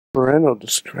Parental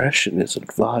discretion is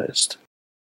advised.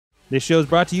 This show is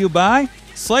brought to you by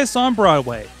Slice on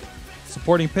Broadway,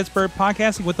 supporting Pittsburgh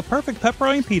podcasting with the perfect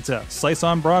pepperoni pizza.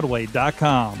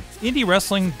 SliceOnBroadway.com,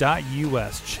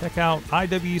 IndieWrestling.us. Check out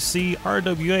IWC,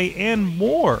 RWA, and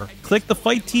more. Click the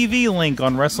Fight TV link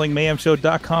on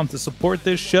WrestlingMayhemShow.com to support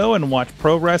this show and watch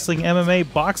pro wrestling,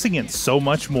 MMA, boxing, and so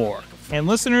much more. And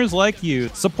listeners like you,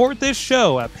 support this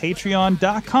show at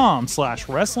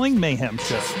Patreon.com/Wrestling Mayhem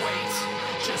Show. Just wait,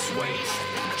 just wait,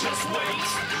 just wait,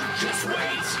 just wait,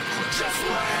 just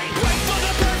wait. Wait for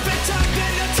the perfect time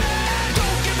then attack.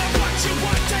 Don't give up what you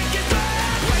want, take it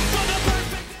back. Wait for the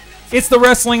perfect. It's the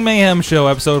Wrestling Mayhem Show,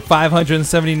 episode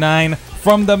 579,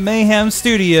 from the Mayhem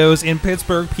Studios in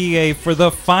Pittsburgh, PA, for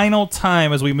the final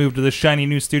time as we move to the shiny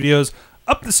new studios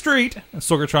up the street,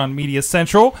 Sorgatron Media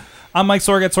Central. I'm Mike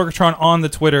Sorg at Sorgatron on the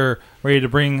Twitter, ready to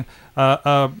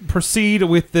proceed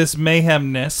with this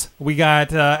mayhemness. We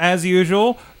got, as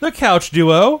usual, the couch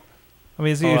duo. I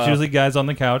mean, it's usually guys on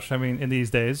the couch. I mean, in these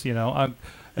days, you know.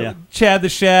 Chad the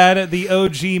Shad, the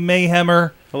OG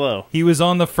Mayhemmer. Hello. He was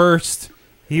on the first.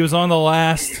 He was on the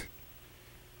last.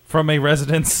 From a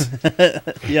residence.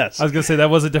 Yes. I was gonna say that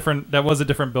was a different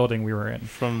building we were in.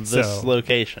 From this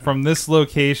location. From this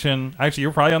location. Actually,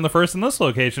 you're probably on the first in this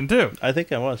location too. I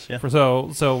think I was, yeah.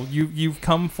 So you've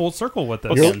come full circle with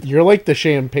this. You're like the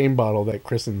champagne bottle that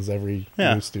christens every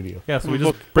new studio. Yeah, so we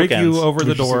just break you over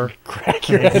the door. Crack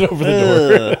your head over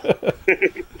the door.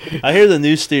 I hear the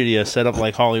new studio set up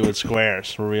like Hollywood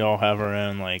Squares, where we all have our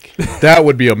own, like... That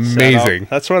would be amazing.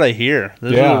 That's what I hear.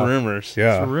 Those are the rumors.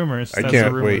 Yeah. That's the rumors. I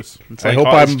can't wait. It's I like hope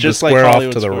I'm just the square like off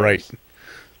to the Squares. right.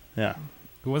 Yeah.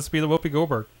 Who wants to be the Whoopi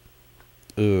Goldberg?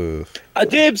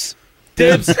 Dibs!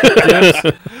 Dibs.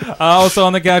 Also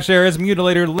on the couch there is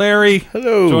Mutilator Larry.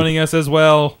 Hello. Joining us as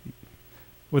well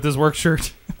with his work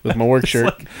shirt. With my work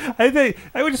shirt. Like,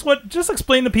 I would just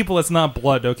explain to people it's not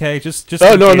blood, okay? Just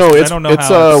Oh in no, case, no, 'cause it's I don't know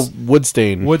how wood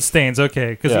stain. wood stains,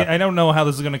 okay? Because Yeah. I don't know how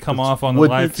this is going to come off on the Wood,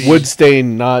 live feed. wood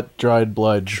stain, not dried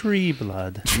blood. Tree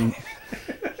blood.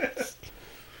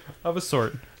 Of a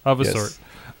sort. Yes.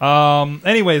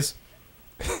 Anyways.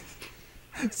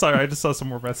 Sorry, I just saw some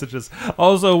more messages.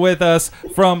 Also with us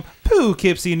from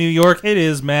Poughkeepsie, New York, it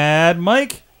is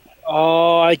MadMike.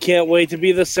 Oh, I can't wait to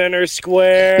be the center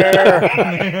square.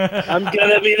 I'm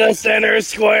gonna be the center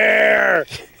square.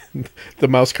 The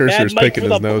mouse cursor is MadMike picking for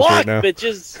his the nose block, right now.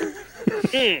 bitches.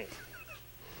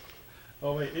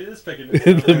 Oh wait, it is picking his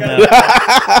nose.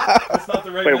 That's not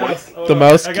the right mouse. Oh, the no,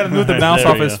 mouse. I gotta move the mouse There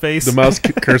off we his go. face. The mouse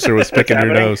cursor was picking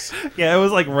your nose. Yeah, it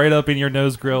was like right up in your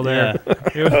nose grill there.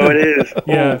 Oh, it is.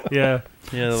 Yeah, yeah.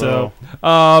 Yeah, So,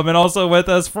 and also with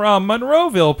us from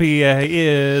Monroeville, PA,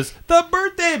 is the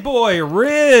birthday boy,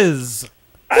 Rizz.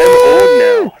 I'm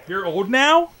old now. You're old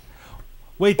now?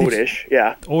 Wait, Oldish,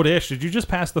 yeah. Oldish. Did you just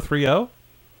pass the 3-0?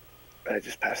 I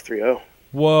just passed 3-0.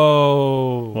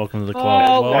 Whoa. Welcome to the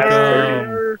club.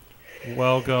 Welcome.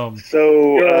 Welcome.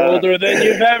 So, You're older than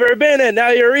you've ever been, and now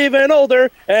you're even older,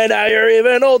 and now you're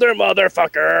even older,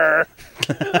 motherfucker.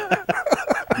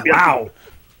 wow.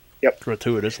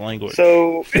 Gratuitous language.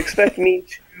 So, expect me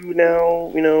to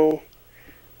now,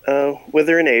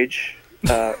 wither in age.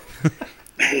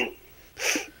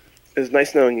 It was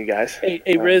nice knowing you guys. Hey,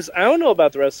 Rizz, I don't know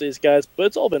about the rest of these guys, but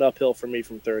it's all been uphill for me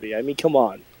from 30. I mean, come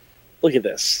on. Look at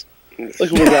this. Look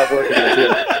what we got working with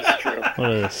here. It's true.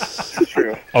 What is It's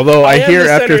true. Although I am hear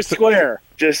the after center square.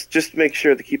 Just make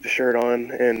sure to keep the shirt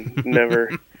on and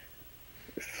never,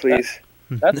 please.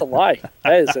 That's a lie.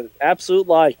 That is an absolute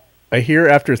lie. I hear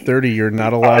after 30 you're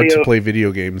not allowed to Audio- play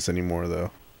video games anymore though.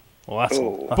 Well, that's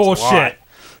Oh. a Bullshit. lie.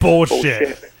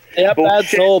 Bullshit. Yep,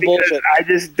 that's all because bullshit. I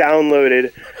just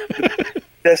downloaded the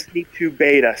Destiny 2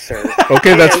 beta, sir.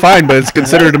 Okay, that's fine, but it's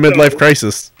considered a midlife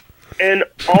crisis. And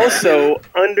also,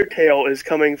 Undertale is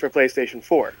coming for PlayStation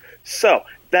 4. So,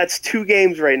 that's 2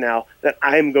 games right now that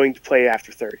I'm going to play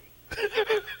after 30.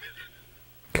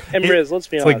 And Rizz, let's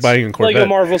be It's honest. like buying a Corvette. Lego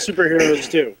Marvel Superheroes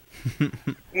 2.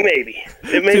 Maybe.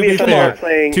 To Maybe be if I'm fair- not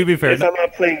playing. to be fair, if I'm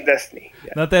not playing Destiny.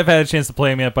 Yeah. Not that I've had a chance to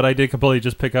play them yet, but I did completely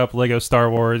just pick up Lego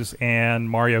Star Wars and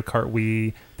Mario Kart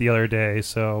Wii the other day.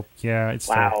 So, yeah, it's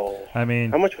still, Wow. I mean,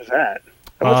 How much was that?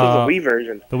 How much was the Wii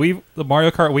version? the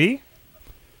Mario Kart Wii?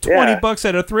 $20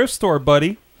 at a thrift store,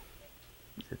 buddy.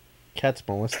 Cat's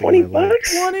molesting 20 my leg.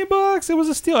 bucks? $20. It was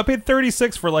a steal. I paid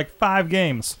 $36 for like 5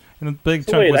 games. And the big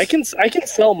So chunk wait, was, I can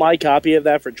sell my copy of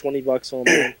that for $20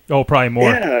 only. oh, probably more.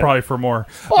 Yeah. Probably for more.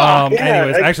 yeah,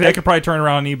 Anyways, I- I could probably turn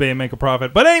around on eBay and make a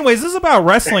profit. But anyways, this is about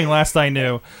wrestling last I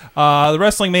knew. The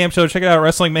Wrestling Mayhem Show. Check it out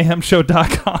at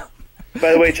WrestlingMayhemShow.com.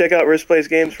 By the way, check out Rizz Plays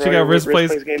Games. For Check all out your Rizz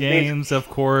Plays Games, of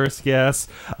course, yes.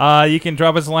 You can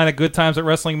drop us a line at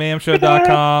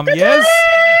goodtimes@wrestlingmayhemshow.com. Yes.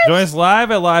 Join us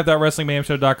live at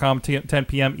live.wrestlingmayhemshow.com, 10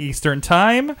 p.m. Eastern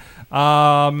Time.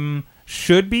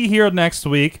 Should be here next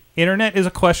week. Internet is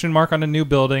a question mark on the new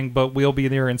building, but we'll be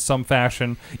there in some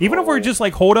fashion. Even if we're just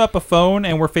like hold up a phone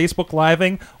and we're Facebook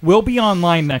Living, we'll be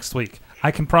online next week.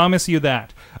 I can promise you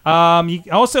that. You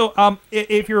also,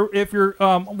 if you're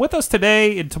with us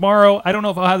today and tomorrow, I don't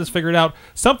know if I'll have this figured out.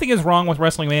 Something is wrong with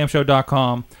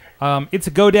WrestlingMayhemShow.com. It's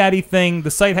a GoDaddy thing.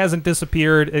 The site hasn't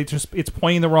disappeared. It's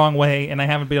pointing the wrong way, and I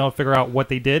haven't been able to figure out what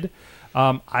they did.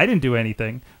 I didn't do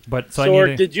anything, but so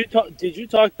Sorg, did you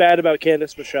talk bad about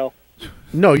Candice Michelle?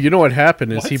 No, you know what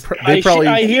happened is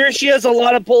I hear she has a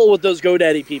lot of pull with those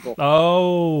GoDaddy people.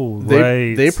 Oh,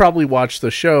 right. They probably watched the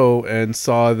show and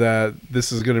saw that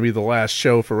this is going to be the last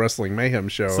show for Wrestling Mayhem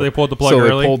Show. So they pulled the plug So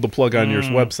early? they pulled the plug on your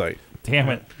website. Damn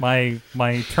it. My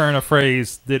turn of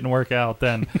phrase didn't work out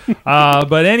then.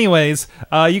 But anyways,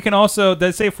 you can also,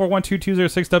 let's say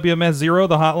 412-206-WMS0,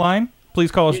 the hotline. Please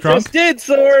call us drunk. Just did,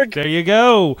 Sorg. There you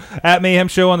go. At Mayhem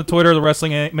Show on the Twitter, the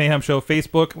Wrestling Mayhem Show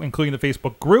Facebook, including the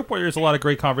Facebook group where there's a lot of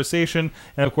great conversation.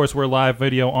 And, of course, we're live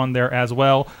video on there as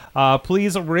well.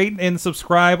 Please rate and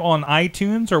subscribe on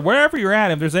iTunes or wherever you're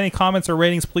at. If there's any comments or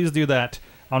ratings, please do that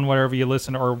on whatever you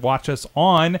listen or watch us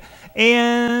on.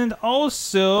 And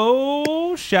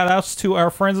also, shout-outs to our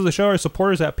friends of the show, our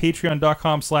supporters at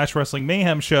patreon.com/Wrestling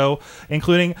Mayhem Show,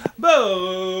 including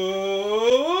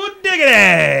Bo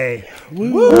Diggity!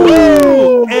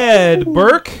 Woo! Ed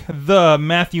Burke, the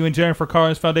Matthew and Jennifer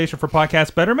Collins Foundation for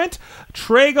Podcast Betterment,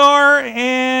 Tragar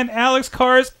and Alex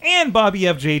Cars, and Bobby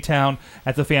F. J. Town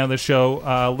at the fan of the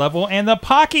show level, and the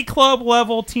Pocky Club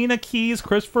level, Tina Keys,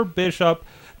 Christopher Bishop.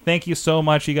 Thank you so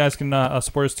much. You guys can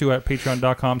support us too at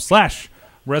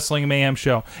patreon.com/Wrestling Mayhem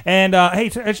Show. And hey,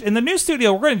 in the new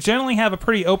studio, we're going to generally have a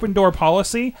pretty open door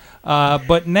policy.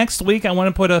 But next week, I want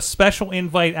to put a special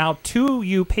invite out to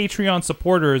you Patreon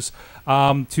supporters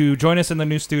to join us in the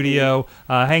new studio,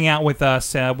 hang out with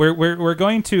us. We're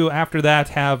going to, after that,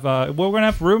 have we're going to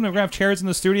have room. We're going to have chairs in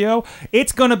the studio.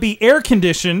 It's going to be air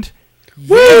conditioned.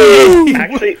 Woo!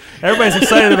 Actually, everybody's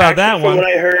excited about that one. From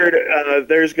what I heard,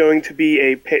 there's going to be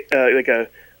a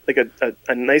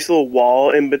nice little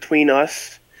wall in between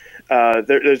us.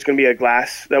 There's going to be a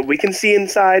glass that we can see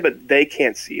inside, but they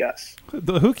can't see us.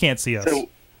 Who can't see us? So,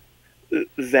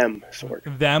 them,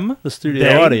 Sorg. Them? The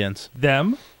studio audience.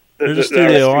 Them? There's a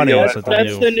studio audience.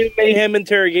 That's the new Mayhem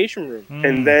interrogation room.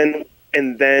 And then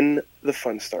the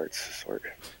fun starts, Sorg.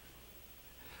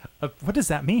 What does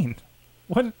that mean?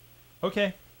 What?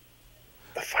 Okay.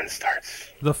 The fun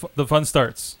starts. The fun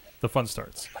starts. The fun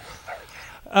starts.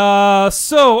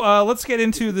 So let's get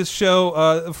into this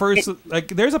show. First,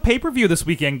 there's a pay-per-view this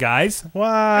weekend, guys.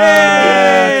 Wow!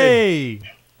 Hey!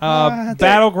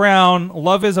 Battleground.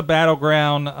 Love is a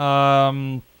battleground.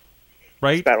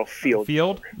 Right? It's Battlefield.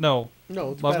 Field? No.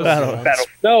 No, it's Love is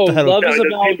No, No, Love is no, a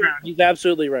battleground. He's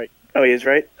absolutely right. Oh, he is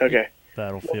right? Okay.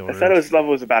 Battlefield. I thought it was Love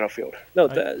was a Battlefield. No,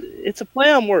 it's a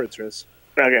play on words, Rizz.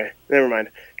 Okay, never mind.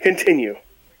 Continue.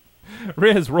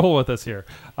 Rizz, roll with us here.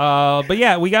 But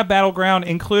yeah, we got Battleground,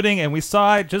 including, and we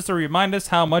saw it just to remind us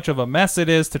how much of a mess it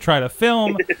is to try to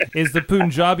film, is the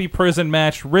Punjabi Prison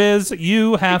Match. Rizz,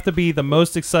 you have to be the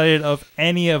most excited of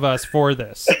any of us for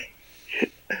this.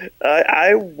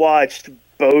 I watched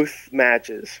both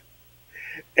matches.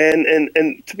 And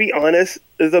to be honest,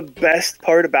 the best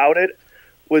part about it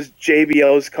was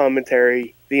JBL's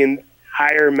commentary the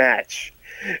entire match.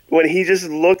 When he just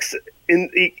looks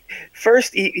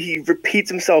first he repeats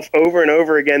himself over and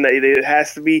over again that it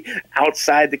has to be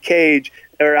outside the cage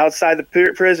or outside the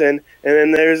prison,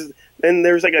 and then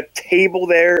there's like a table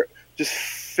there just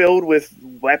filled with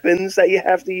weapons that you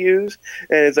have to use,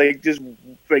 and it's like just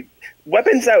like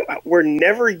weapons that were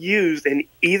never used in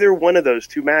either one of those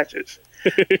two matches.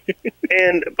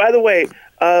 And by the way,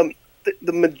 the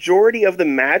majority of the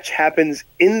match happens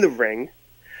in the ring.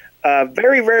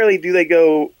 Very rarely do they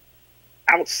go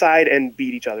outside and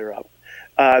beat each other up.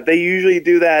 They usually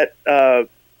do that. I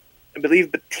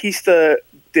believe Batista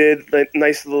did a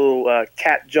nice little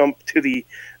cat jump to the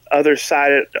other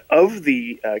side of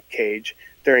the cage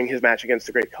during his match against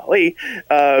the Great Khali,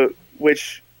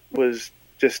 which was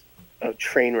just a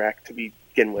train wreck to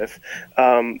begin with.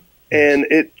 And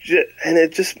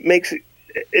it just makes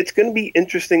it's going to be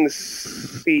interesting to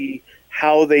see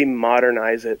how they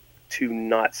modernize it to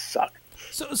not suck.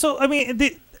 So I mean,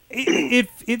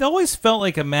 it always felt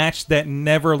like a match that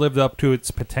never lived up to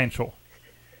its potential.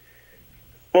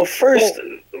 Well,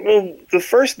 the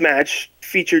first match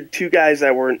featured two guys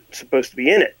that weren't supposed to be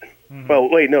in it. Mm-hmm. Well,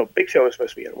 wait, no, Big Show was supposed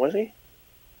to be in it, was he?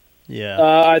 Yeah.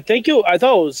 I thought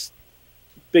it was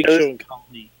Big Show and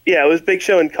Khali. Yeah, it was Big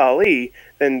Show and Khali.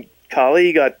 Then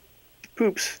Khali got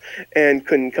poops and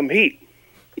couldn't compete.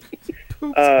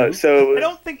 So I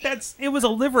don't think it was a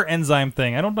liver enzyme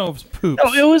thing. I don't know if it's poop.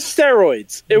 No, it was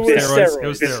steroids. It was steroids. It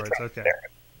was steroids. Okay.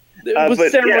 It was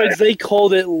but, steroids. yeah. They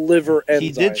called it liver enzymes.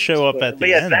 He did show up at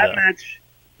the end, though.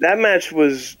 That match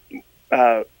was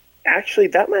actually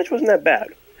that match wasn't that bad.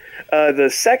 The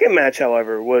second match,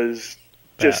 however, was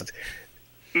just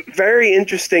very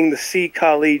interesting to see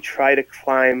Khali try to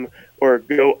climb or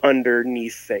go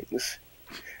underneath things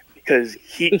because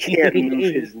he can't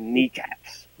move his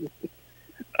kneecaps.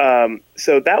 So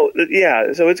so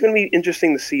it's going to be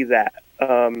interesting to see that.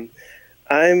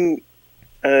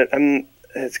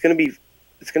 It's going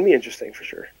to be interesting for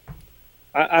sure.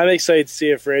 I'm excited to see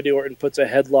if Randy Orton puts a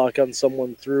headlock on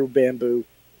someone through bamboo.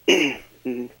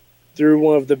 Through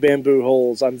one of the bamboo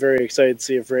holes. I'm very excited to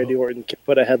see if Randy Orton can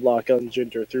put a headlock on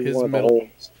Ginger through one of the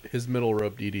holes. His middle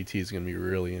rope DDT is going to be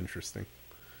really interesting.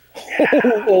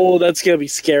 Oh, that's going to be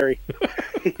scary.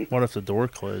 What if the door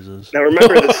closes? Now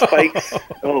remember the spikes.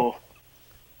 Now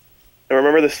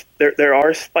remember this. There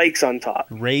are spikes on top.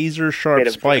 Razor sharp Made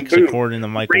of spikes, bamboo. according to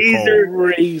Michael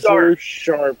Razor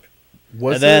sharp.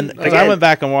 Cole. And then, because I went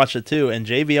back and watched it too, and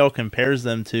JBL compares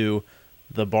them to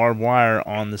the barbed wire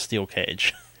on the steel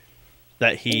cage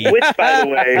that he, Which, by the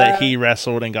way, that he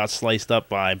wrestled and got sliced up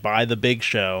by the Big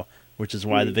Show, which is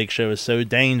why the Big Show is so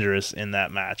dangerous in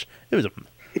that match. It was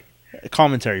a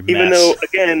commentary mess. even though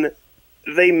again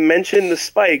they mentioned the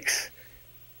spikes,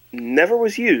 never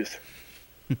was used.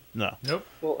 No. Nope.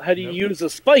 Well, how do you use a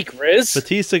spike, Rizz?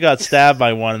 Batista got stabbed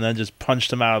by one and then just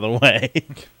punched him out of the way.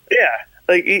 Yeah,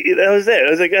 like that was it. I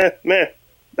was like, man,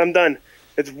 I'm done.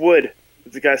 It's wood.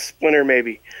 It's got a splinter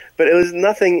maybe, but it was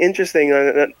nothing interesting.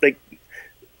 Like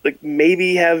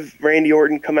maybe have Randy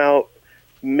Orton come out,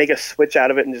 make a switch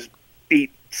out of it, and just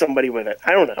beat somebody with it.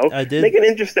 I don't know. Make it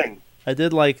interesting. I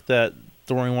did like that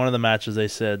during one of the matches they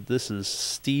said, this is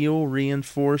steel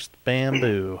reinforced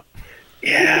bamboo.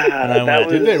 Yeah. And I went,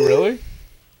 Did they really?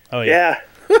 Oh, yeah.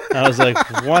 Yeah. I was like,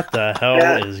 what the hell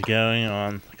is going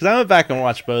on? Because I went back and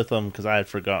watched both of them because I had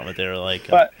forgotten what they were like.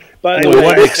 But by the Boy,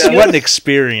 way, What an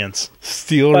experience.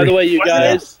 Steel. by the way, you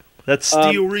guys, That's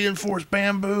steel reinforced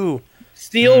bamboo.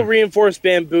 Steel Reinforced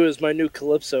Bamboo is my new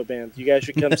Calypso band. You guys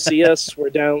should come see us. We're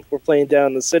playing down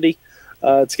in the city.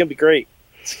 It's gonna be great.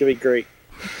 It's gonna be great.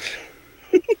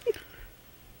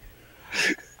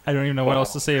 I don't even know what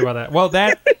else to say about that. Well,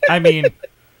 that's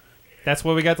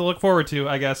what we got to look forward to,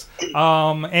 I guess.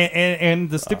 And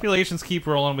the stipulations keep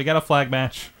rolling. We got a flag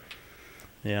match.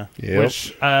 Yeah. Yep.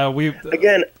 Which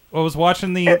Again, I was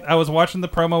watching the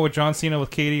promo with John Cena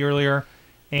with Katie earlier,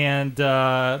 and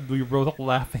we were both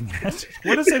laughing at it.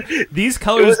 What is it? These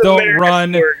colors don't America,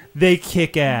 run; Sorg. they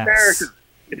kick ass. America.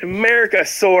 It's America,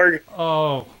 Sorg.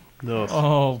 Oh, No.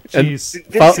 oh, jeez.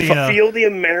 Did Cena. you feel the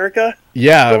America,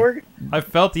 Yeah. Sorg? I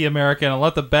felt the America and I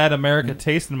let the bad America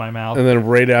taste in my mouth. And then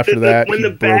right after that, when he the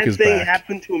broke bad his thing back.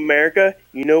 happened to America,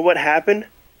 you know what happened?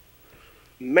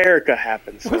 America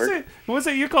happened, Sorg. Was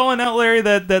it you calling out, Larry,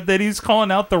 that he's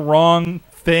calling out the wrong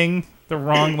thing, the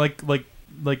wrong like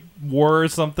war or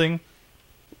something?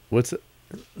 What's it?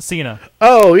 Cena.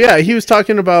 Oh yeah, he was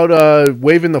talking about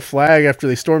waving the flag after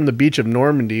they stormed the beach of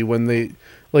Normandy when they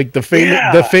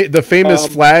the famous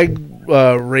flag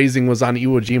raising was on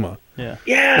Iwo Jima. Yeah.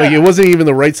 Yeah. Like it wasn't even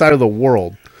the right side of the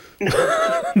world.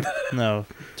 No.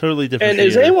 Totally different. And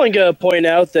is theater. anyone going to point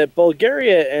out that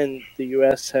Bulgaria and the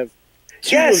U.S. have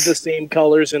two Yes. of the same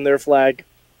colors in their flag?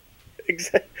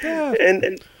 Exactly. Yeah.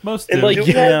 And Most and do. like, do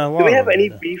we Yeah, a have, lot do we of have them any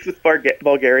do. beef with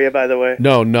Bulgaria, by the way?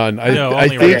 No, none. I only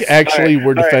think Russia. actually All right,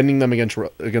 we're all right. defending them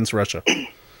against Russia.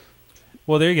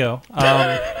 Well, there you go.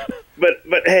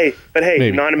 But hey, Maybe. I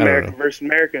non-America don't know. versus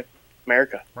America.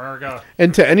 America. America.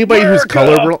 And to anybody who's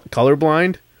America!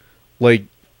 colorblind, like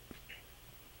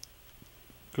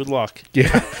Good luck. yeah,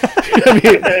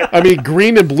 I mean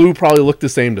green and blue probably look the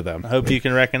same to them. I hope you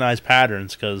can recognize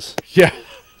patterns because Yeah.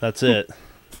 that's it.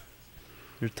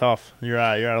 You're tough. You're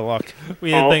out of luck. We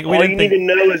didn't All think. We you didn't need to think.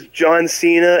 know is John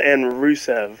Cena and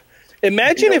Rusev.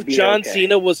 Imagine You'll if be John okay.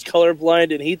 Cena was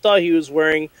colorblind and he thought he was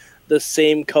wearing the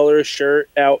same color shirt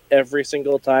out every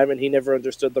single time and he never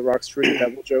understood the Rock's Fruity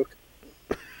Pebble joke.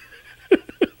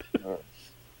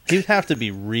 He'd have to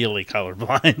be really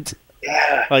colorblind.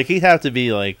 Yeah. Like he'd have to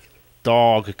be like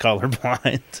dog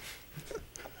colorblind.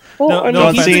 Well, No- I mean, no John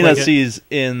offense, Cena like it. sees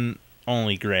in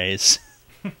only grays.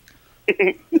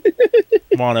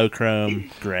 Monochrome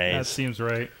That grays. seems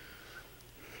right.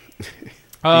 These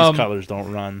colors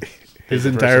don't run. His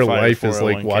entire diversify life his is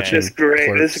like 401k. watching.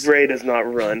 This gray does not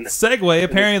run. Segue.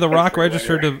 Apparently, The Rock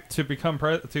registered everywhere. to become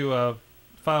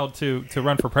filed to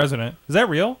run for president. Is that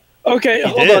real? Okay,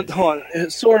 hold did. on.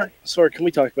 Sorg, can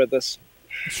we talk about this?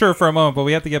 Sure, for a moment, but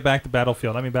we have to get back to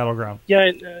Battlefield. I mean, Battleground.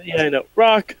 Yeah, I know.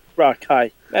 Rock,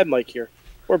 hi. MadMike here.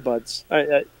 We're buds.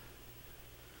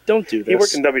 Don't do He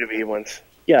worked this. in WWE once.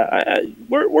 Yeah,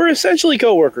 we're essentially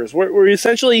coworkers. We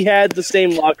essentially had the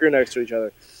same locker next to each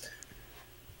other.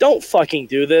 Don't fucking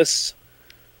do this.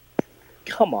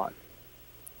 Come on.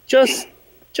 Just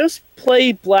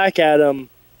play Black Adam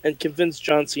and convince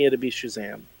John Cena to be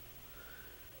Shazam.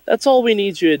 That's all we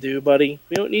need you to do, buddy.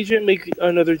 We don't need you to make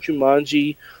another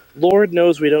Jumanji. Lord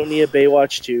knows we don't need a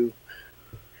Baywatch 2.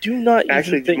 Do not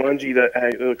Actually, even think... Jumanji,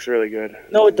 it looks really good.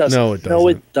 No, it doesn't. No, it No,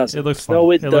 it doesn't. doesn't. It looks fun.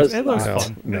 No, it looks- does It looks not.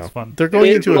 fun. No. It's fun. They're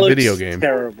going It into a looks video game.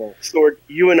 Terrible. Sorg,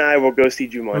 you and I will go see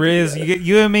Jumanji. Riz, together.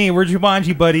 you and me, we're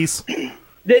Jumanji buddies.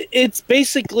 It's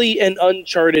basically an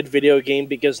Uncharted video game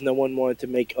because no one wanted to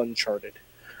make Uncharted.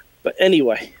 But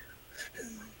anyway,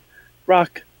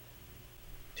 Rock,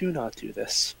 do not do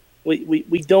this.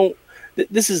 We don't.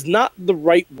 This is not the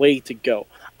right way to go.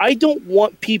 I don't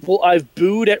want people I've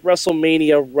booed at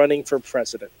WrestleMania running for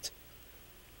president.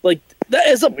 Like, that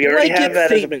is a We already have blanket that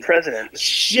statement. as a president.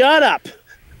 Shut up.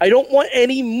 I don't want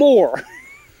any more.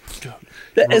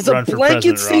 That is a Run for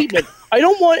blanket president, Rock. statement. I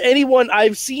don't want anyone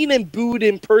I've seen and booed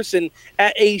in person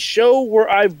at a show where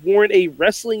I've worn a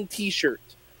wrestling t-shirt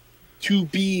to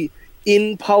be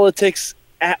in politics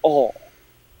at all.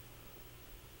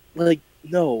 Like,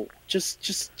 no.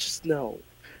 Just no.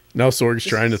 Now Sorg's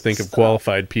trying to think of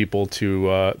qualified people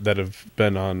to that have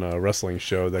been on a wrestling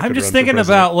show. That I'm could just run for thinking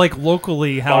president. about like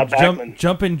locally how Bob Backlund.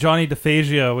 jumping Johnny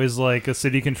DeFazio is like a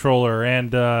city controller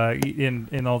and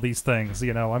in all these things.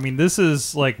 You know, I mean, this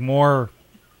is like more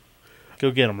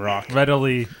Go get him, Rock.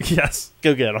 readily. Yes,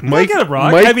 Go get him. Mike- Look at him,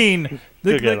 Rock. Mike- I mean,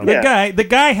 the, Go get him. the Yeah.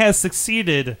 guy has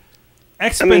succeeded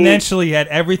exponentially at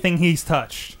everything he's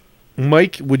touched.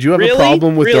 Mike, would you have a Really?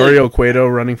 problem with Really? Dario Cueto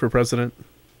running for president?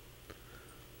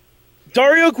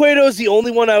 Dario Cueto is the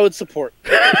only one I would support.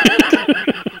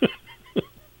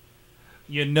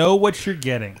 You know what you're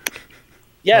getting.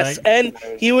 Yes, Right. and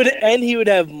he would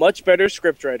have much better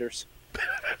scriptwriters.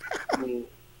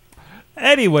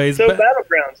 Anyways, So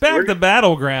Battlegrounds. back Sorg. to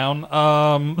Battleground.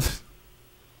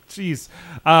 Jeez.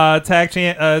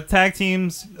 Tag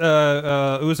teams.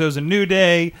 Usos and New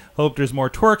Day. Hope there's more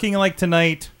twerking like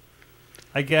tonight.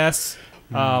 I guess.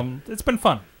 It's been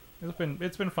fun.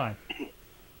 It's been fine.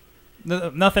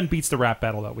 Nothing beats the rap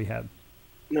battle that we had.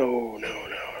 No.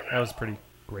 That was pretty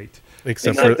great.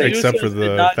 Except Except for the except for Usos did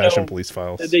the not Fashion know Police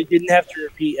files. They didn't have to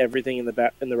repeat everything in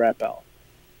the rap battle.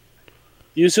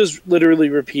 The Usos literally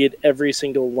repeated every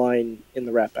single line in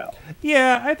the rap battle.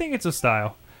 Yeah, I think it's a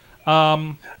style.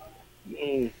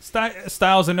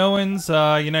 Styles and Owens,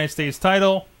 United States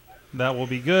title. That will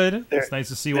be good. It's nice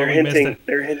to see what we missed.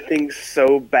 They're hinting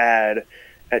so bad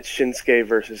at Shinsuke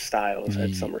versus Styles at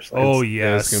SummerSlam. Oh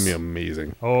Yeah, yes, it's gonna be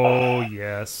amazing. Oh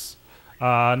yes.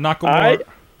 Nakamura.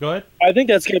 Go ahead. I think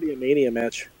that's gonna be a Mania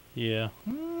match. Yeah.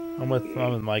 I'm with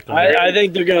Mike on that. I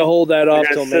think they're gonna hold that They're off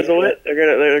gonna till sizzle Mania. it.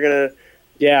 They're gonna.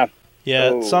 Yeah, Yeah,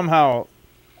 Oh. somehow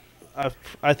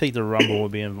I think the Rumble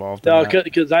would be involved in no, that.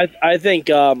 because I think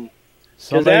because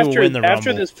Somebody will win the after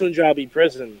Rumble. this Punjabi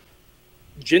prison,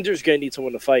 Jinder's gonna need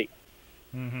someone to fight.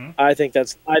 Mm-hmm. I think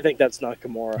that's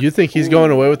Nakamura. You think he's going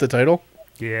away with the title?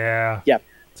 Yeah. Yeah.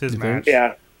 It's his You think? match.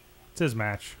 Yeah. It's his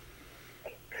match.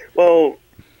 Well.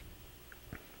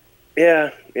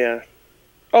 Yeah.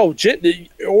 Oh,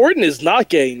 Orton is not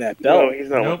getting that No, belt. he's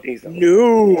not. Nope. He's not.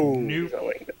 No. He's not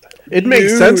winning that title. It makes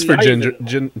Dude, sense for not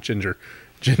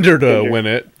Ginger to win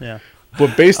it, Yeah.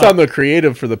 but based on the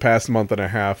creative for the past month and a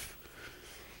half,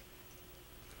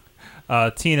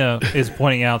 Tina is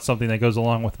pointing out something that goes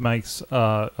along with Mike's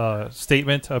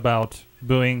statement about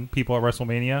booing people at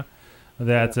WrestleMania.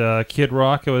 That Kid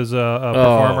Rock was a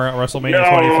performer at WrestleMania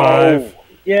 25.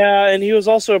 Yeah, and he was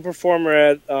also a performer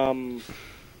at.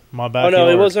 My Oh backyard. no,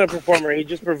 he wasn't a performer. He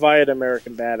just provided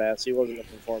American Badass. He wasn't a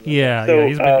performer. Yeah, So,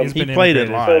 he's been He played it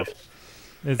integrated. live.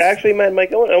 It's- Actually,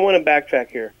 Mike, I want to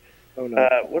backtrack here. Oh no.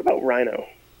 What about Rhino?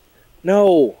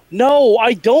 No,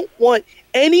 I don't want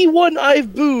anyone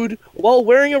I've booed while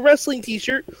wearing a wrestling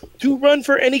T-shirt to run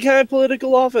for any kind of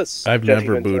political office. I've Jesse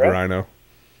never booed Ventura? Rhino.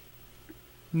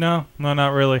 No,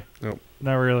 not really. Nope.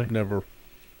 Not really. Never.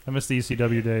 I miss the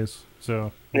ECW days.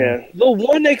 So Yeah, The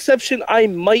one exception I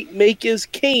might make is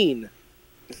Kane.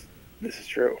 this is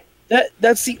true.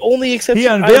 That's the only exception. He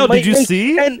unveiled, I might did you make.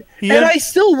 see? And He and un- I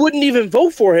still wouldn't even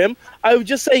vote for him. I would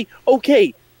just say,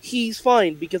 okay, he's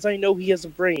fine because I know he has a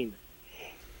brain.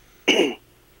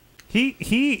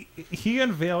 He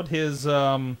unveiled his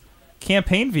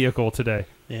campaign vehicle today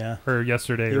Yeah. or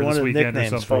yesterday He or this wanted weekend or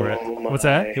nicknames something. for it. What's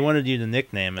that? He wanted you to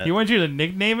nickname it. He wanted you to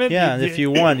nickname it? Yeah, and if you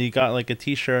won, you got like a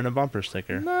T-shirt and a bumper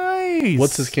sticker. It's Nice.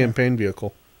 What's his campaign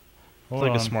vehicle? Hold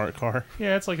like on. a smart car.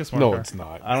 Yeah, it's like a smart No, car. it's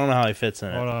not. I don't know how he fits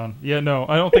in Hold it. on. Yeah, no,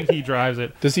 I don't think he drives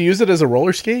it. Does he use it as a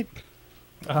roller skate?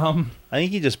 I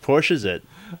think he just pushes it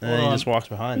and then he on. just walks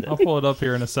behind I'll it. pull it up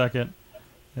here in a second.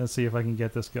 Let's see if I can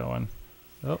get this going.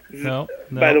 Oh, no.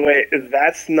 By the way,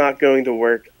 that's not going to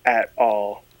work at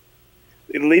all.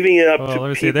 Leaving it up Oh, to let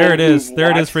me see. people There it is. who've There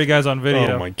it is watched- for you guys on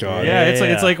video. Oh my god. Yeah,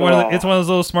 it's like one of the, it's one of those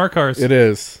little smart cars. It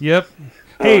is. Yep.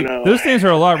 Hey, no. those things are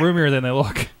a lot roomier than they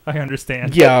look. I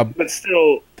understand. Yeah, But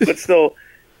still,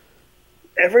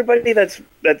 everybody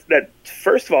that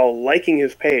first of all liking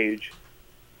his page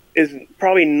is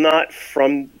probably not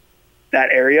from that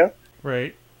area.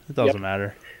 Right. It doesn't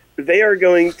matter. They are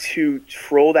going to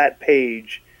troll that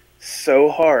page so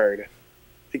hard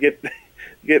to get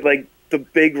like the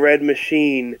big red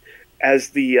machine as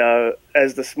the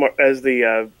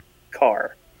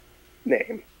car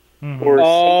name. Mhm. Or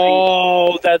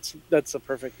Oh, that's a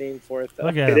perfect name for it, though.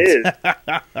 Look at it him. is.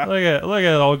 Look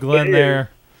at old Glenn It there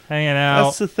hanging out.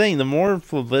 That's the thing. The more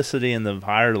publicity and the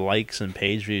higher likes and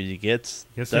page views he gets,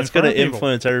 Gets in that's front going of to people.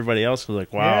 influence everybody else. Who's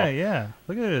like, wow. Yeah.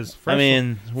 Look at his. I Fresh,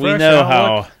 mean, we fresh know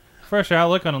outlook, how fresh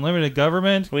outlook on unlimited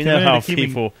government. we know committed how to keeping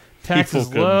people taxes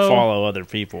can low. follow other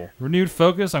people. Renewed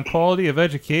focus on quality of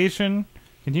education.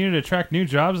 Continue to attract new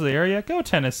jobs to the area. Go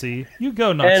Tennessee. You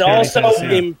go Knox And County, also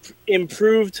Tennessee.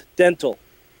 improved dental.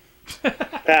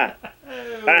 Ah.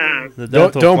 The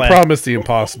don't dental plan, promise the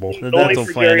impossible. the Only dental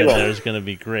for plan Gary in Long. there is going to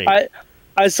be great.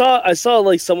 I saw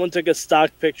like someone took a stock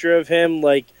picture of him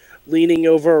like leaning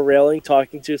over a railing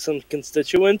talking to some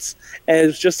constituents, and it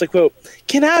was just a quote,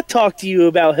 "Can I talk to you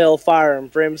about hellfire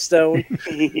and brimstone?"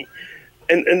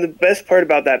 And the best part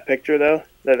about that picture, though,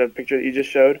 that picture that you just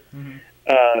showed,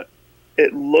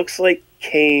 it looks like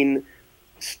Kane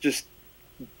just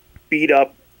beat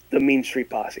up the Mean Street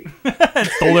Posse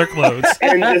Stole their clothes.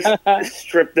 and just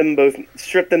stripped them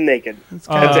naked. That's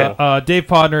it. Dave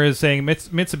Podner is saying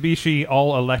Mitsubishi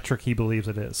all electric. He believes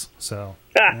it is. So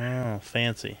Oh,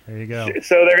 fancy. there you go.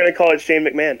 So they're going to call it Shane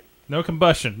McMahon. No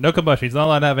combustion. No combustion. He's not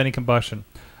allowed to have any combustion.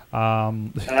 Huh?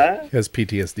 He has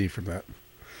PTSD from that.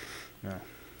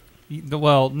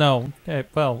 Well, no.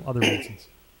 Well, other reasons.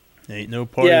 Ain't no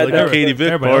party Yeah, like there- a Katie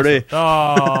Vick Everybody party. else-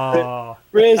 Oh.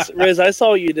 Riz, I saw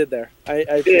what you did there. I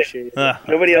appreciate it.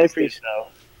 Nobody else thinks so.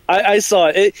 I saw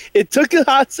it. It took a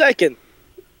hot second.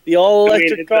 The all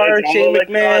electric it's car, all Shane McMahon.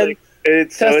 electronic.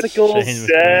 It's testicles.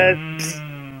 Shane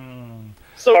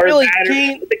So car really, battery,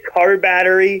 Kane. the car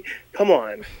battery. Come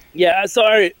on. Yeah, so all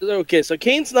right, okay. So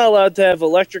Kane's not allowed to have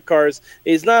electric cars.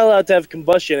 He's not allowed to have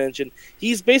combustion engine.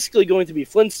 He's basically going to be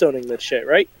Flintstoning this shit,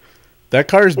 right? That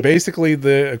car is basically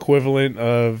the equivalent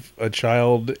of a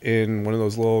child in one of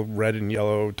those little red and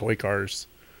yellow toy cars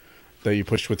that you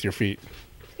push with your feet.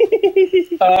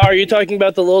 Are you talking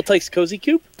about the Little Tykes Cozy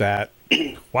Coop? That.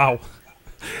 Wow.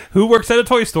 Who works at a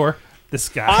toy store? This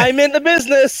guy. I'm in the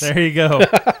business. There you go.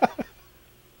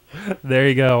 There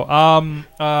you go.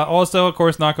 Also, of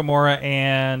course, Nakamura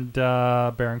and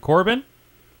Baron Corbin.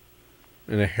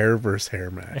 In a hair versus hair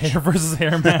match. Hair versus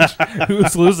hair match.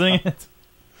 Who's losing it?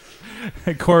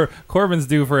 Corbin's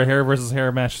due for a hair versus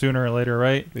hair match sooner or later,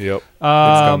 right? Yep. It's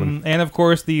coming. And of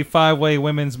course, the 5-way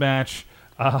women's match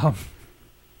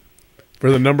For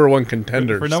the number one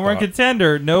contender. for number one spot.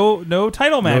 contender. No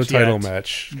title match. No title yet.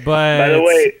 match. But By the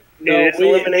way, No, it is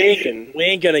elimination. We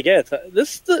ain't gonna get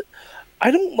this. I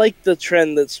don't like the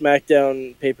trend that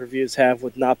SmackDown pay-per-views have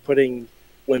with not putting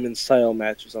women's title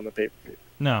matches on the pay-per-view.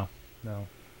 no.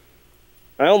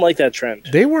 I don't like that trend.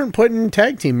 They weren't putting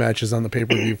tag team matches on the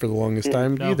pay-per-view for the longest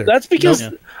time No. either. That's because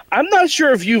Nope. I'm not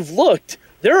sure if you've looked.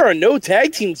 There are no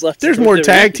tag teams left. There's in more WWE.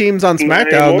 tag teams on SmackDown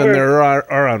than anymore. there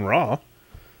are on Raw.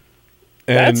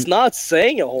 And That's not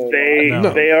saying a whole lot.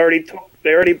 No. They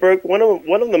already broke one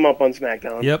of them up on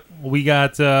SmackDown. Yep. We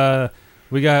got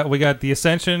the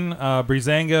Ascension,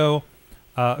 Breezango,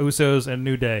 Usos, and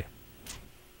New Day.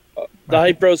 The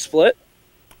Hype Bros split.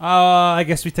 I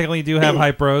guess we technically do have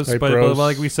Hype Bros, Hype but Bros.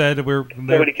 like we said, they're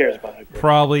Nobody cares about it.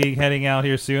 probably heading out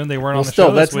here soon. They weren't well, on the still,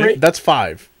 show this week. that's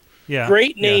 5. Yeah.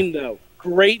 Great Yeah. name though.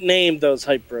 Great name, those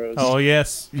Hype Bros. Oh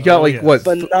yes. You got Oh, like yes. what?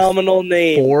 Phenomenal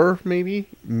name. 4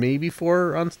 maybe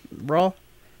 4 on Raw.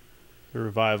 The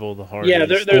Revival, the Hardys. Yeah,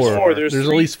 there's four. There's at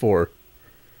three. least 4.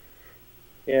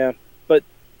 Yeah, but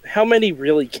how many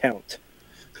really count?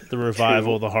 the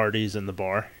Revival, the Hardys, and the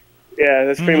Bar. Yeah,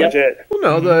 that's pretty Mhm. much it. Well,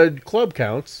 no, the club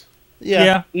counts.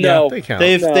 Yeah. No, They count.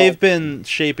 No. They've been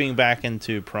shaping back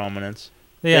into prominence.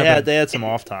 Yeah, they had some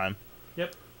off time.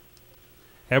 Yep.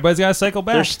 Everybody's got to cycle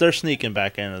back. They're sneaking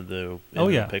back into the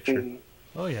picture.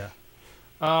 Oh yeah.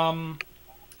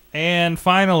 And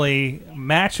finally,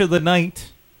 match of the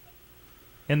night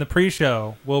in the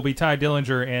pre-show will be Ty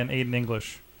Dillinger and Aiden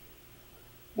English.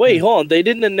 Wait, hold on. They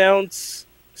didn't announce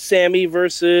Sammy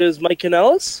versus Mike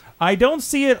Kanellis? I don't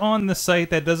see it on the site.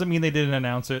 That doesn't mean they didn't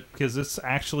announce it, because it's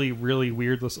actually really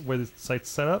weird the way the site's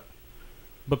set up.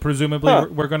 But presumably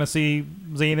we're going to see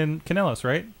Zayn and Kanellis,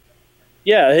 right?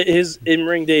 Yeah, his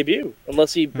in-ring debut,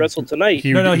 unless he wrestled tonight.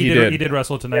 He did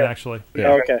wrestle tonight, actually.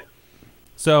 Yeah. Okay.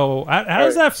 So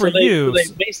how's that for you? They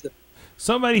based it.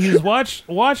 Somebody who's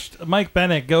watched Mike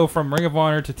Bennett go from Ring of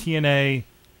Honor to TNA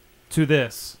to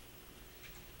this.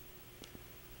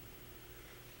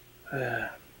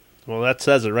 Well, that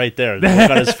says it right there. The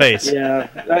look on his face. Yeah,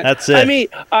 That's it. I mean,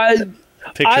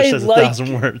 Picture says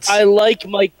 1,000 words. I like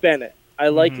Mike Bennett.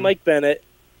 Mike Bennett.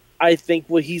 I think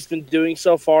what he's been doing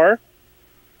so far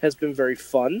has been very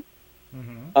fun.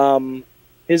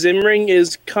 His in-ring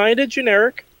is kind of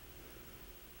generic,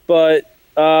 but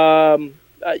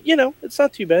it's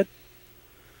not too bad.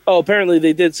 Oh, apparently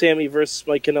they did Sammy versus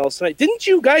Mike Kanellis tonight. Didn't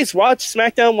you guys watch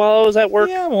SmackDown while I was at work?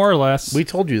 Yeah, more or less. We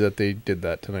told you that they did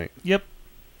that tonight. Yep.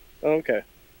 Okay.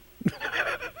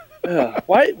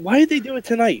 Why did they do it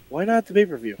tonight? Why not the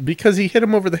pay-per-view? Because he hit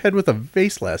him over the head with a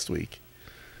vase last week.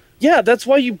 Yeah, that's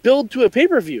why you build to a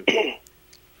pay-per-view.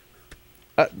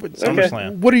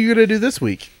 SummerSlam. What are you going to do this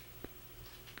week?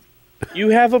 You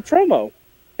have a promo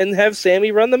and have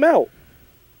Sammy run them out.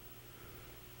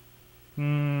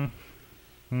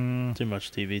 Too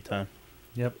much TV time.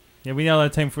 Yep. Yeah, we know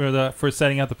that time for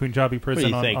setting out the Punjabi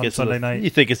Prison on Sunday night.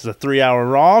 You think it's a 3-hour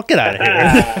Raw? Get out of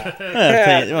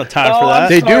here. You don't have time for that.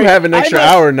 They do have an extra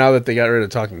hour now that they got rid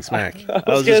of Talking Smack. I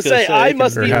was going to say, I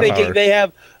must be thinking they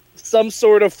have some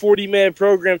sort of 40-minute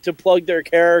program to plug their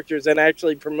characters and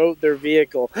actually promote their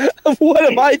vehicle. What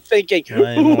am I thinking?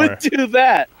 Who would do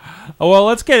that? Oh, well,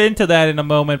 let's get into that in a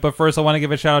moment. But first, I want to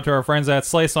give a shout out to our friends at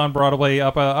Slice on Broadway,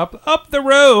 up the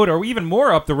road, or even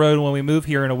more up the road when we move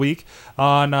here in a week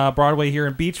on Broadway here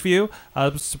in Beachview,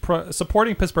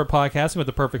 supporting Pittsburgh podcasting with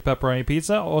the perfect pepperoni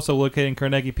pizza. Also located in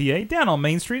Carnegie, PA, down on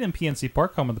Main Street in PNC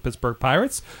Park, home of the Pittsburgh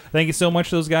Pirates. Thank you so much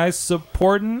to those guys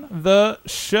supporting the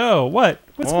show.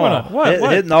 What's going on? What?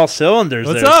 Hitting all cylinders.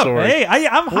 What's there, up? Sorg. Hey,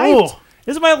 I'm hyped.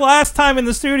 This is my last time in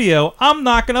the studio. I'm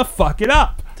not gonna fuck it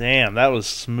up. Damn, that was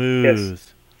smooth.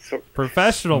 Yes.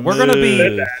 Professional. We're gonna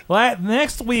be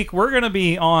next week. We're gonna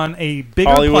be on a bigger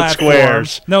Hollywood platform.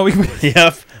 Squares. No,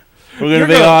 Yep. We're gonna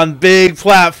be on big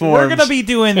platforms. We're gonna be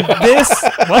doing this.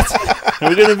 What?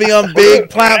 We're gonna be on big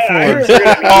platforms.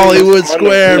 Hollywood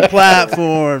Square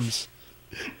platforms.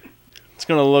 It's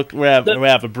gonna look. We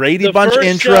have a Brady Bunch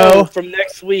intro show from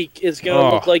next week is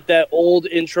gonna look like that old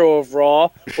intro of Raw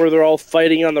where they're all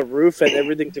fighting on the roof and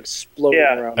everything's exploding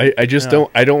around. I just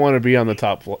don't want to be on the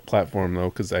top platform though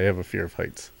because I have a fear of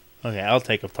heights. Okay, I'll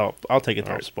take a top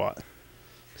spot,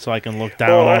 so I can look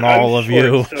down on all of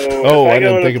you. So I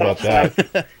didn't think about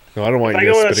that. No, I don't want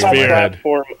you guys spitting on my head.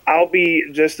 I'll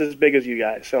be just as big as you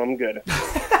guys, so I'm good.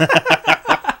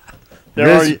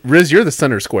 Rizz, you're the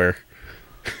center square.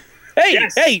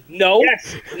 Hey, no,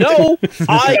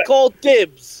 I called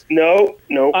dibs. No.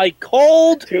 I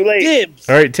called Too late. dibs.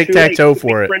 All right, tic-tac-toe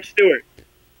for it. French Stewart.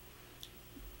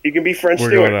 You can be French We're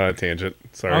Stewart. going on a tangent.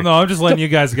 Sorry. Oh no, I'm just letting you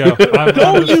guys go.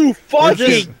 Don't you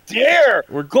fucking dare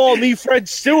call me Fred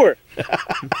Stewart.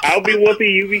 I'll be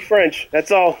Whoopi, you be French. That's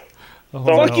all.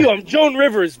 Fuck you, I'm Joan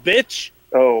Rivers, bitch.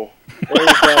 Oh. There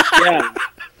you go.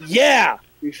 Yeah.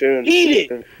 Too soon.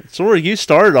 Eat it. Sorg, you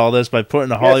started all this by putting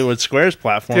the Hollywood Squares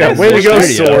platform. Yeah, in way the to go,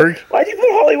 studio. Sorg. Why'd you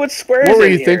put Hollywood Squares What were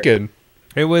in you here? thinking?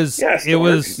 It was. Yes, It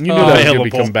was. You knew that was going to be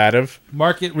available. combative.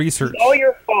 Market research. All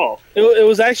your fault. It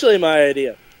was actually my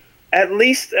idea. At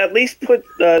least put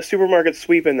supermarket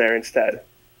sweep in there instead.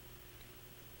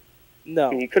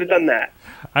 No. You could have done that.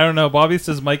 I don't know. Bobby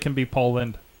says Mike can be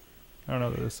Poland. I don't know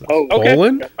what this is. Oh, Okay.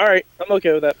 Poland? All right, I'm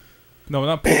okay with that. No,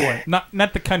 not Poland.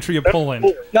 not the country of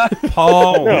Poland. Not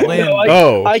Poland.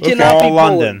 Oh, I okay. cannot be Paul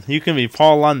London. Poland. You can be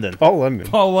Paul London. Paul London.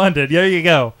 Paul London. There you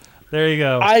go. There you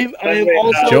go. I am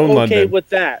also Joan okay London. with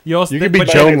that. You also You could be but-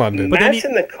 Joan London. But then Matt's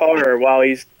in the car while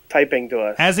he's typing to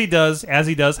us. As he does.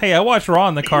 Hey, I watched Raw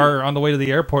in the car on the way to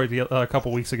the airport a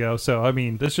couple weeks ago. So I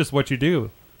mean, that's just what you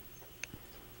do,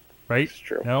 right? It's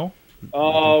true. No.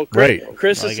 Oh, Right.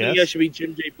 Chris I is saying guess. I should be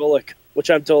Jim J. Bullock, which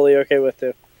I'm totally okay with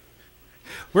too.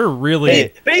 We're really.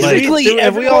 Hey, basically,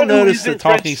 have we all everyone who noticed is in that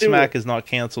Talking French Stewart. Smack is not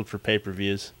canceled for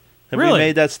pay-per-views? Have Really? we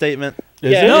made that statement?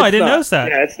 Yeah, no, it's I didn't not. notice that.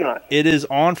 Yeah, it's not. It is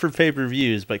on for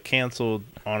pay-per-views, but canceled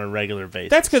on a regular basis.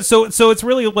 That's good. So it's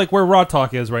really like where Raw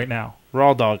Talk is right now.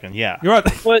 Raw dogging, yeah. You're right.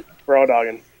 But Raw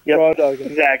dogging. Yep. raw dogging.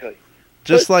 Exactly.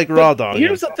 Just But- like raw but dogging.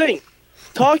 Here's the thing: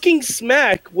 Talking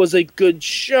Smack was a good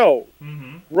show.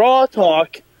 Mm-hmm. Raw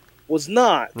Talk was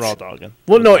not. Raw dogging.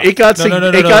 Well, no, it got No, no,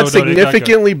 no, no, it no, got no,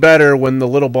 significantly better when the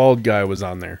little bald guy was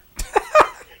on there.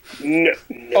 No.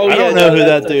 Oh, I don't yeah, know who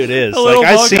that that- dude is. The little Like,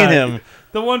 I've bald seen guy. him.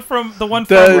 The one from The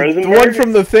Rosenberg? one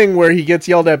from the thing where he gets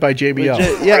yelled at by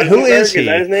JBL. Yeah, who is Is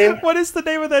that his he? name? What is the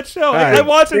name of that show? Alright. I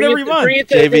watch it Bring every month. bring it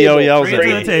to the JBL table. yells Bring it at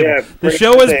to me. the table. Yeah, The bring it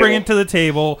show to the is Bring table. It to the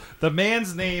Table. The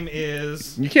man's name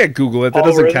is You can't Google it. That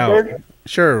Paul doesn't count. Rosenberg?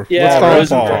 Sure. Yeah, Let's call him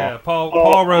Rosenberg. Paul. yeah, Paul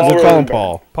Paul Rosenberg. We'll call him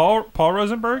Paul. Paul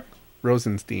Rosenberg?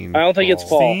 Rosenstein. I don't think it's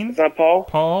Paul. Steen? It's not Paul?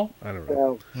 Paul? I don't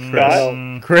know.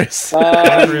 No. Chris.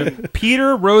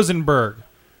 Peter Rosenberg.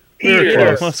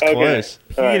 Peter. close. That's Okay. close.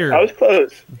 All right, Peter. I was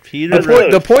close. Peter.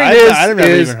 The point I is never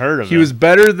even heard of he him. was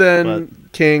better than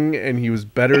King, and he was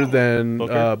better than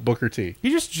Booker? Booker T.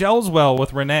 He just gels well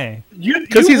with Renee.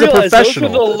 Because he's a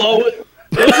professional. Those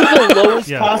are the lowest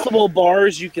Yeah. possible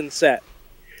bars you can set.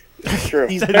 True.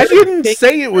 He's I better didn't than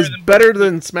say it was better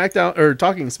than SmackDown or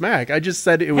Talking Smack. I just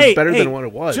said it was better than what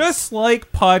it was. Just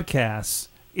like podcasts,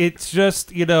 it's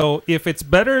just, if it's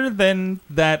better than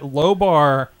that low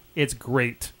bar, it's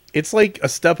great. It's like a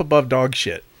step above dog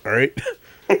shit. All right.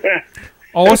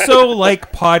 Also,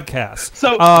 like podcasts.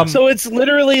 So it's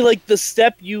literally like the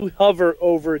step you hover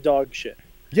over dog shit.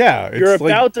 Yeah. It's You're like,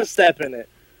 about to step in it,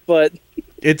 but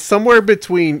It's somewhere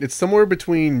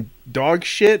between dog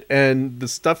shit and the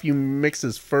stuff you mix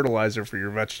as fertilizer for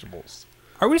your vegetables.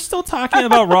 Are we still talking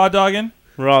about raw dogging?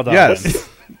 Raw dogging. Yes.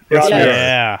 Yes, we are.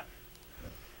 Yeah.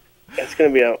 It's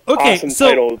going to be an Okay, awesome so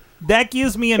title. that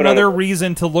gives me But another I-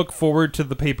 reason to look forward to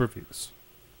the pay-per-views.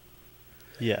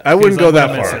 Yeah. I wouldn't go Because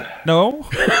I'm that gonna miss far. it.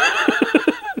 No?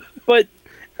 but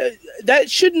that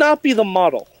should not be the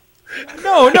model.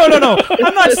 No.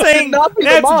 I'm not saying not be the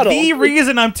that's model. the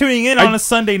reason I'm tuning in on a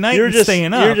Sunday night You're and just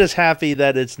staying up. you're just happy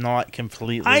that it's not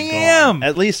completely I gone. am.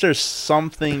 At least there's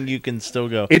something you can still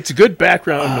go. It's good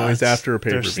background noise it's- after a pay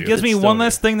per there's- view. It gives me It's one still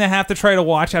less thing to have to try to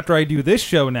watch after I do this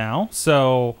show now.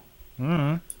 So,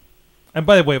 and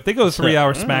by the way, if they go 3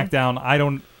 hour SmackDown, I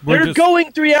don't. They're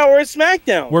going 3 hours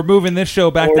SmackDown. We're moving this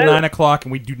show back to Or- 9 o'clock,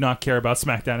 and we do not care about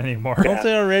SmackDown anymore. Don't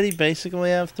they already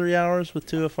basically have 3 hours with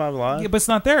 205 Live? Yeah, but it's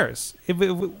not theirs.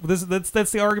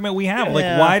 That's the argument we have. Like,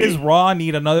 Yeah. why does Raw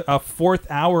need a fourth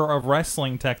hour of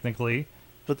wrestling? Technically,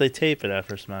 But they tape it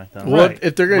after SmackDown. Well, Right,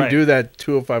 if they're going right. to do that,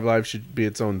 205 Live should be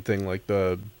its own thing, like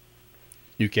the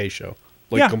UK show,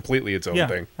 like Yeah. completely its own yeah,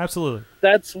 thing. absolutely.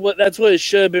 That's what it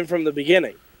should have been from the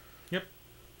beginning. Yep.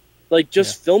 Like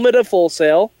just film it at Full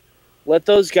Sail, let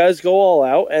those guys go all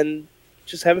out, and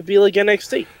just have it be like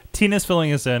NXT. Tina's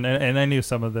filling us in, and I knew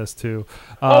some of this too.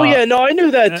 Oh yeah, no, I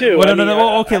knew that too. Well, I no. mean,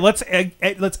 Well, okay, let's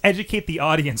educate the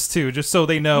audience too, just so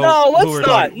they know. No, who we're let's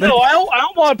not. talking- No, I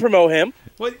don't want to promote him.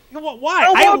 Why?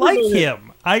 I I want like to- him.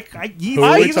 Who He's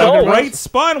are we he's talking on the about? right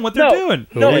spot in what they're No. doing.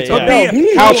 No, Yeah, no, yeah.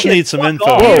 he- Couch he- needs some info.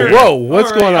 off. Whoa, Peter. whoa, what's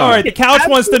All right, going on? All right, the couch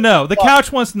wants to know. The Fuck.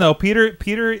 couch wants to know.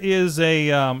 Peter is a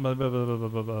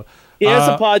He has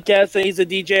a podcast and he's a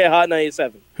DJ at Hot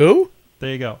 97. Who? There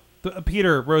you go.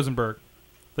 Peter Rosenberg,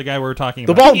 the guy we were talking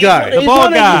The about. bald guy. The He's bald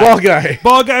on a- guy. The bald guy.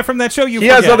 Bald guy from that show. You He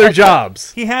has forget. other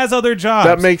jobs. He has other jobs.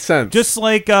 That makes sense. Just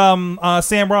like Sam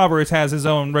Roberts has his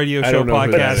own radio I show don't know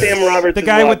who that podcast. is. Sam Roberts The is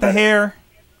guy a lot with the better. hair.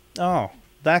 Oh,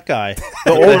 that guy.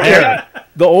 the old carrot.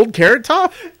 The old carrot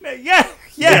top. Yeah.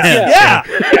 Yeah.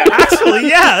 Actually,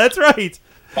 yeah, that's right.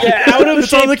 Yeah, out of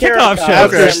It's on the shape kickoff Carrot show. Top.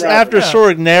 After, Sam after Roberts.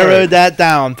 Sorg narrowed that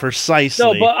down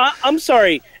precisely. No, but I'm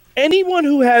sorry. Anyone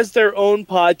who has their own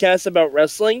podcast about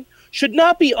wrestling should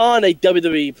not be on a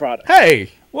WWE product.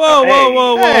 Hey. Whoa.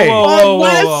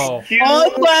 Unless You-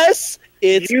 unless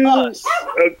it's You- us.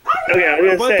 Okay, I'm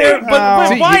gonna But, say. but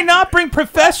See, why you- not bring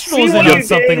professionals See in what on you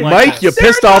something did? like Mike, that? you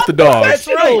pissed off the dog. That's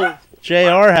right.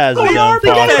 JR has his We own are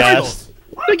professionals.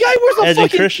 podcast. The guy wears a Edge and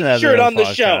fucking Christian has shirt their on own the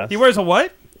show. podcast. He wears a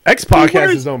what? X-Pac He has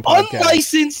wears his own podcast.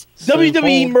 unlicensed So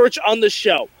WWE cold. merch on the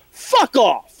show. Fuck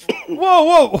off.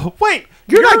 Whoa. Wait.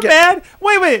 You're You're not mad?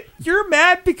 Wait. You're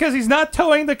mad because he's not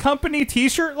towing the company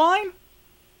T-shirt line?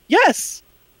 Yes.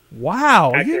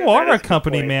 Wow. Accurate. You are That a is a good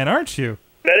company point. man, aren't you?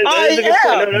 That is a I good am.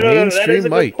 point. No, that is Mainstream a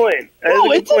Mike. good point. That is No, a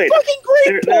good it's a point. fucking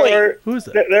great point. Who's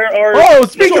that? There are. Oh,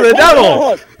 speak of the devil.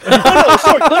 Hold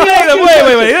on. Wait.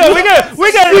 No, we got an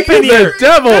Speak of opinion here. the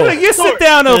devil. No, you sit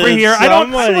down over Did here. I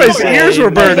don't. somebody His say- ears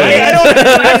were burning. I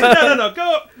don't. No.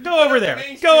 Go over there.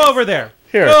 Go over there.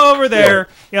 Here. Go over there.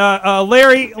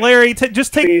 Larry,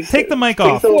 just Please, take the mic please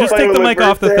off. don't Just fight take on the my mic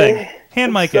off the birthday. thing.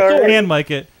 Hand mic Sorry. it. Hand mic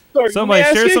it. Sorry, Somebody let me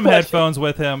ask share you a some question. headphones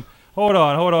with him.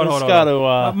 Hold on. Let's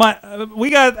gotta, We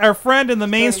got our friend in the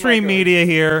mainstream media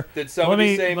here. Did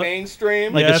somebody say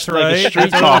mainstream? Like Yeah, a- that's like a right. street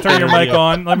Let me talk turn your mic interview.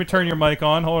 on. Let me turn your mic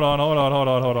on. Hold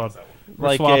on.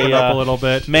 like Swap it up a a little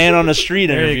bit. man on the street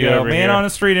There interview you go. over Man here. on a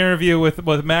street interview with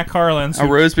Matt Carlins, A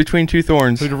rose between two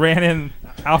thorns. who ran in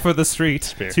off of the street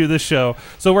Spear. to the show.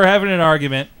 So we're having an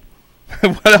argument.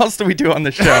 What else do we do on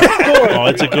the show? Oh,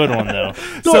 it's a good one though.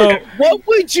 So What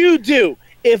would you do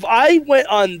if I went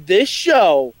on this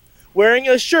show wearing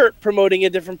a shirt promoting a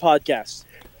different podcast?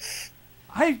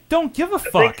 I don't give a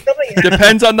fuck.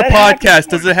 Depends on the That podcast. happens.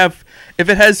 Does it have? If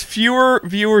it has fewer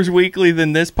viewers weekly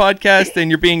than this podcast, then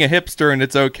you're being a hipster and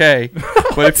it's okay.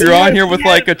 But if you're on here with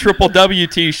like a triple W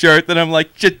T-shirt, then I'm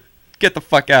like, just get the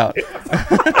fuck out.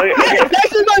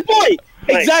 Exactly my point.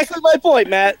 Exactly my point,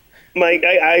 Matt. Mike,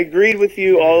 I agreed with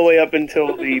you all the way up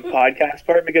until the podcast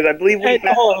part because I believe we Hey,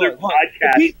 have hold on, other hold on.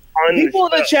 podcasts on People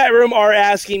in the chat room are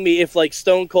asking me if like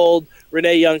Stone Cold,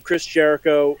 Renee Young, Chris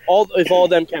Jericho, if all of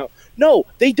them count. No,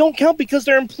 they don't count because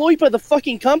they're employed by the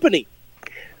fucking company.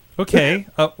 Okay.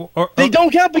 They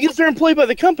don't count because they're employed by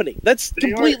the company. That's They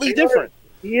are- completely they are- different.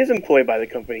 He is employed by the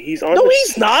company. He's on. No, the,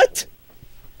 he's not.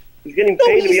 He's getting No,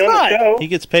 paid to be he's on not. the show. He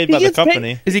gets paid He by the gets paid-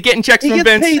 company. Is he getting checks He from gets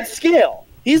Vince? paid scale.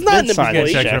 He's not Vince an signed Getting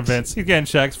employee. checks from checks. Vince. You're getting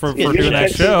checks for Yeah, doing you're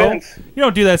that checking show. Vince. You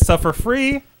don't do that stuff for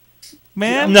free,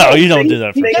 man. No, you don't do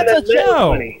that for They gets got a that little show.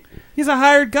 money. He's a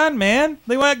hired gun, man.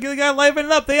 They got to liven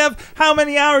it up. They have how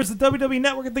many hours the WWE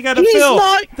Network they got to He's fill?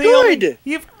 not They only- good.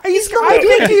 He's I think he's great.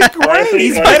 Honestly,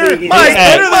 He's honestly, better. he's He's Mike,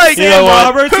 better than Mike, Sam you know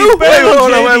what? Roberts. Who? He's better Wait, than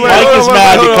hold on, JD. wait, Mike is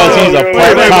mad because he's a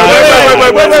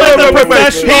part-time.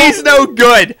 Professional. He's no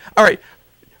good. All right.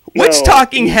 Which No.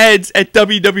 talking heads at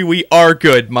WWE are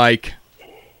good, Mike?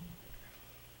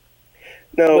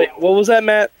 No, Wait, what was that,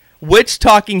 Matt? Which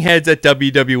talking heads at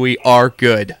WWE are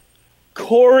good?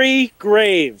 Corey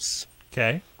Graves.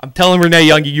 Okay. I'm telling Renee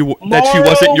Young that she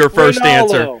wasn't your first Ronaldo.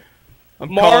 answer.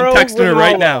 I'm Mauro texting her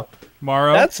right Ronaldo. now.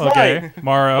 Morrow. That's okay.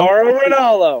 Morrow. Mauro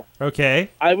Ronaldo. Okay.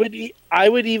 I would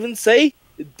even say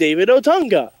David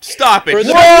Otunga. Stop it. For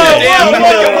the- Shut Whoa, the damn whoa,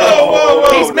 fucking whoa,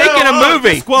 mouth. He's making a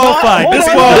movie. Disqualified. Hold on,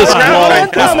 Disqualified. hold on,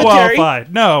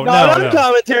 Disqualified. No.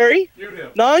 Non-commentary.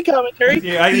 Non-commentary.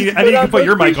 Yeah, I need you to put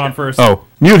your mic on first. Oh,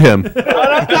 mute him.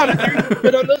 Non-commentary. He's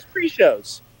good on those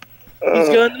pre-shows. He's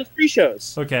good on those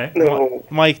pre-shows. Okay. no.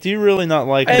 Mike, do you really not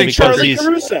like him And because Charlie he's?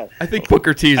 Caruso. I think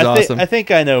Booker T's awesome. I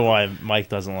think I know why Mike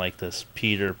doesn't like this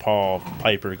Peter Paul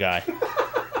Piper guy.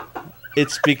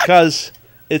 It's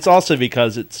also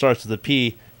because it starts with a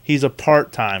P. He's a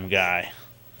part-time guy.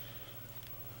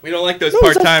 We don't like those No,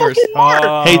 he's a part-timers. fucking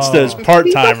mark. Hates those He's a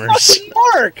part-timers. fucking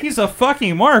mark. He's a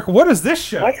fucking mark. What is this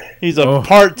show? What? He's a What are we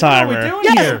part-timer. doing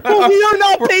Yes, here? but we are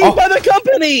not paid Oh. by the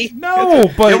company. No,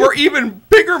 but And we're even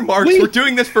bigger marks. We- We're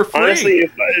doing this for free. Honestly,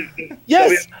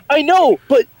 Yes, I know,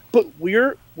 but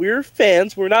we're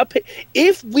fans. We're not paid.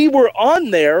 If we were on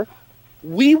there,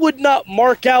 we would not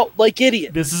mark out like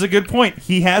idiots. this is a good point.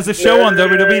 He has a show on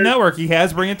WWE Network. He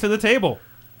has Bring It to the Table.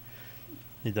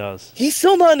 He does. He's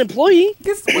still not an employee.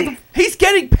 He's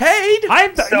getting paid.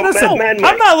 Listen, Mad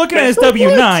Mike. I'm not looking at his So what?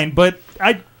 W-9, but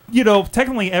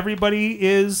technically everybody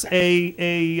is a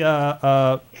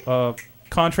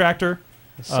contractor.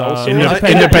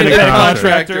 Independent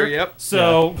contractor, yep.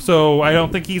 So I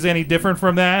don't think he's any different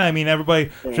from that. I mean, everybody.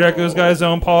 Jericho's got his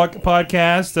own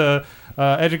podcast.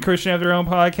 Edge and Christian have their own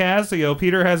podcast.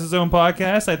 Peter has his own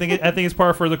podcast. I think it's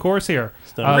par for the course here.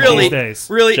 Really, these days.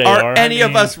 really, JR, are any I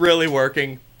of mean- us really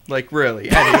working? Like, really,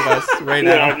 any of us right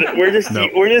now? no, we're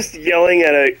just yelling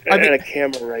at a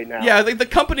camera right now. Yeah, like the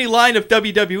company line of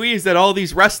WWE is that all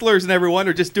these wrestlers and everyone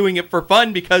are just doing it for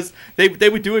fun because they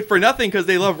would do it for nothing because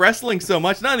they love wrestling so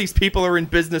much. None of these people are in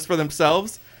business for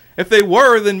themselves. If they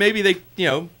were, then maybe they,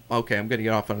 okay, I'm going to get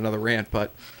off on another rant,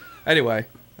 but anyway,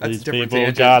 that's These a different people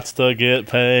tangent. got to get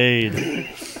paid.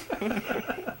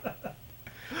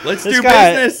 Let's This do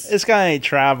guy, business. this guy ain't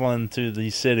traveling to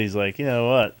these cities like, you know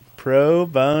what? Pro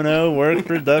bono work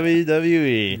for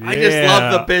WWE. I just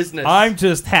love the business. I'm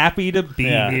just happy to be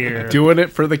Yeah. here. Doing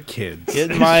it for the kids.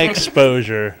 Getting my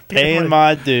exposure, paying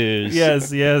my dues.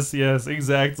 Yes,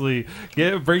 exactly.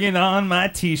 Bringing on my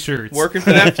T-shirts. Working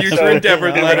for that future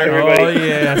endeavor letter. Oh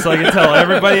yeah, so I can tell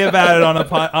everybody about it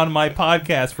on my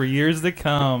podcast for years to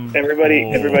come. Everybody,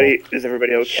 Oh. is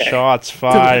everybody okay? Shots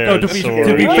fired. to be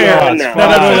Sorg. fair, Shots no,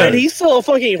 fired. And he's still a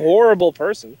fucking horrible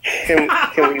person. Can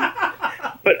we?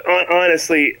 But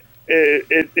honestly,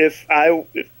 if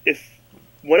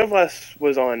one of us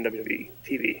was on WWE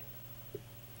TV,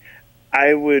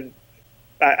 I would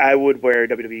wear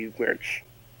WWE merch.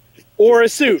 Or a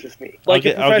suit. Just me. Like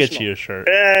a I'll get professional. you a shirt.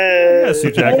 You got a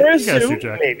suit jacket. Or a You got a suit, suit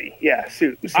jacket. Maybe, yeah,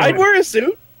 suit. I'd wear a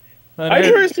suit. I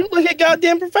wear a suit like a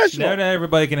goddamn professional. Not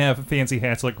everybody can have fancy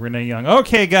hats like Renee Young.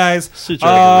 Okay, guys. Suits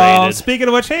are overrated. Speaking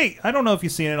of which, hey, I don't know if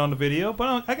you've seen it on the video,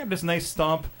 but I got this nice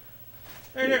stomp.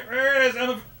 There it is.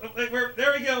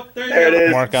 There we go. There it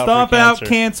is. Mark out Stomp for out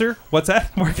cancer. cancer. What's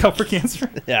that? Mark out for cancer.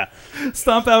 Yeah.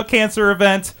 Stomp Out Cancer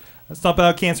event.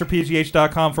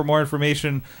 StompOutCancerPGH.com for more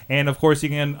information. And, of course, you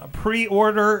can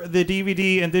pre-order the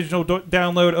DVD and digital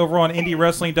download over on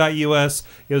IndieWrestling.us.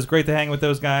 It was great to hang with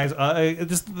those guys.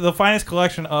 Just the finest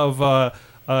collection of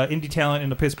indie talent in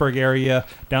the Pittsburgh area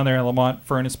down there in Lamont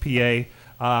Furnace, PA.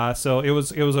 So it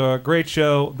was a great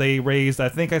show. They raised, I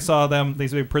think I saw them,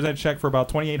 they present a check for about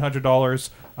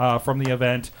 $2,800 from the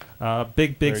event.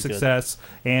 Big Very success.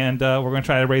 And we're going to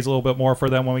try to raise a little bit more for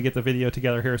them when we get the video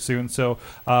together here soon. So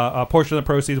a portion of the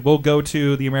proceeds will go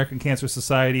to the American Cancer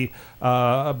Society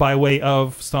by way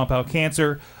of Stomp Out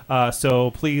Cancer.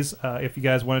 So please, if you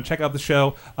guys want to check out the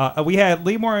show, we had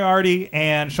Lee Moriarty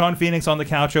and Sean Phoenix on the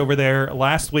couch over there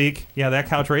last week. Yeah, that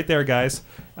couch right there, guys.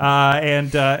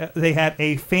 And they had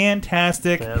a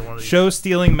fantastic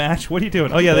show-stealing match. What are you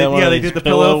doing? Oh, yeah, they did the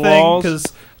pillow thing because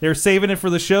they were saving it for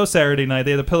the show Saturday night.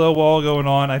 They had the pillow wall going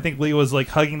on. I think Lee was like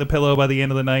hugging the pillow by the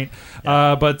end of the night.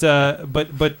 Yeah. But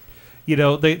you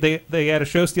know, they had a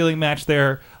show-stealing match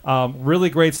there.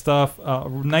 Really great stuff.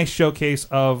 Nice showcase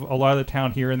of a lot of the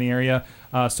town here in the area.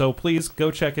 So please go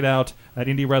check it out at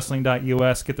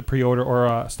IndieWrestling.us. Get the pre-order or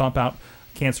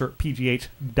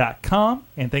StompOutCancerPGH.com.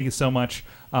 And thank you so much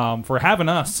for having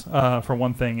us, for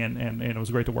one thing, and it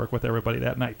was great to work with everybody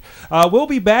that night. We'll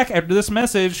be back after this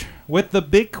message with the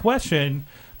big question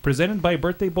presented by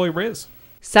Birthday Boy Rizz.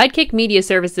 Sidekick Media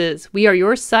Services. We are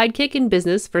your sidekick in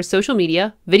business for social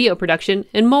media, video production,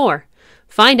 and more.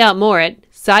 Find out more at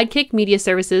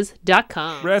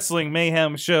sidekickmediaservices.com. Wrestling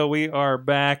Mayhem Show. We are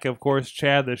back. Of course,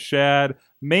 Chad the Shad,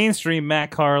 Mainstream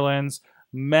Matt Carlins,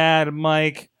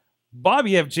 MadMike,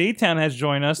 Bobby F. J-Town has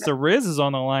joined us. The Rizz is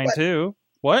on the line too.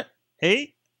 What?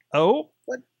 Hey? Oh?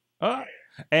 What?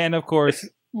 And of course,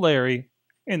 Larry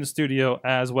in the studio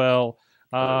as well.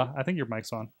 I think your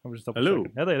mic's on. I was just double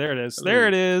checking. Hello. There it is. Hello. There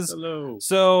it is. Hello.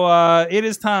 So it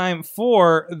is time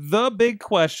for the big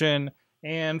question.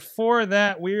 And for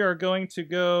that, we are going to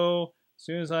go, as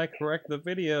soon as I correct the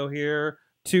video here,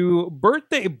 to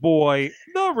Birthday Boy,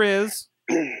 the Rizz.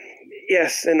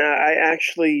 Yes, and I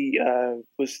actually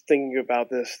was thinking about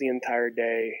this the entire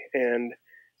day. And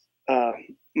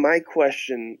my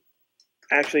question,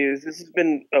 actually, this has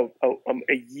been a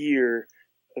year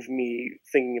of me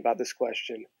thinking about this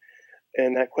question,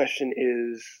 and that question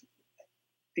is,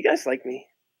 do you guys like me?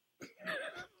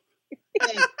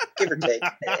 Give or take.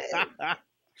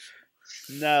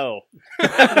 No.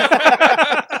 That's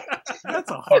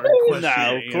a hard question.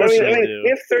 No, of course I mean, do. we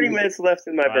have 30 minutes left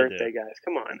in my birthday, guys.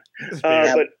 Come on.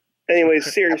 But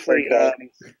anyways, seriously,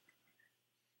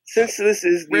 since this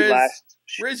is the last...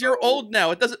 Rizz, you're old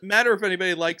now. It doesn't matter if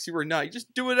anybody likes you or not. You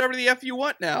just do whatever the F you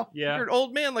want now. Yeah. You're an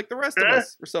old man like the rest of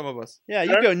us, or some of us. Yeah,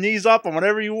 you go knees up on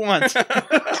whatever you want. Hey,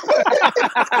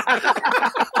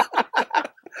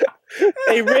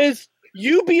 Rizz,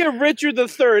 you be a Richard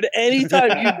III anytime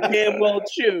you damn well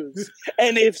choose.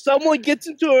 And if someone gets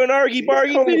into an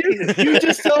argy-bargy with you, you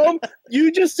just tell them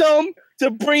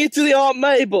to bring it to the Aunt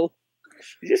Mabel.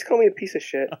 You just call me a piece of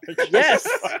shit. Yes.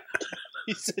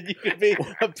 He said you could be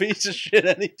a piece of shit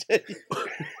any day.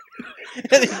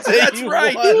 That's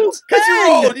right. Because you're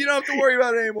old. You don't have to worry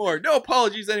about it anymore. No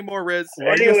apologies anymore, Rizz.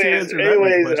 Well, I guess the answer to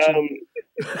that question.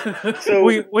 So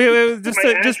we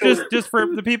just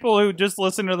for the people who just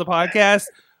listen to the podcast,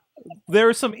 there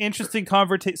was some interesting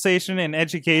conversation and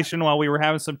education while we were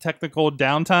having some technical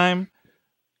downtime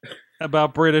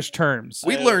about British terms.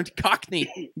 We learned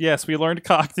Cockney. Yes, we learned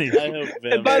Cockney.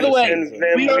 And by the way,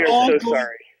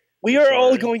 we are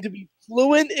all going to be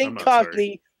fluent in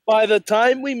Cockney by the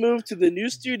time we move to the new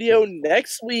studio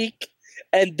next week,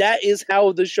 and that is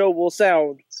how the show will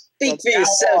sound. Speak for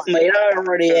yourself, mate. I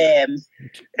already am.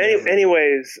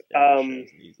 Anyways,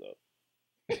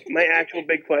 my actual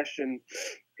big question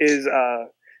is,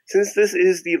 since this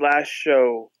is the last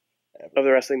show of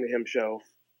the Wrestling Mayhem Show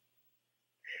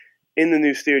in the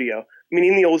new studio, I mean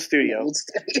in the old studio,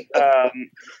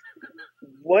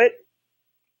 what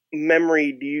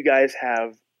memory do you guys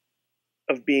have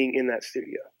of being in that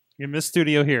studio? In this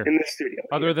studio here. In this studio.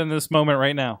 Other than this moment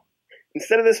right now.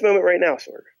 Instead of this moment right now,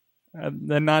 Sorg.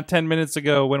 Then not 10 minutes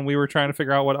ago when we were trying to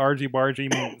figure out what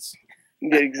argy-bargy means.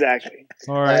 Yeah, exactly.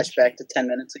 All right. Flashback to 10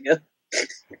 minutes ago. I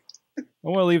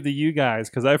want to leave to you guys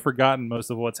because I've forgotten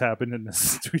most of what's happened in this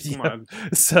studio.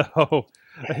 So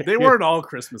they weren't all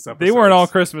Christmas episodes. They weren't all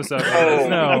Christmas episodes.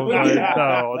 No.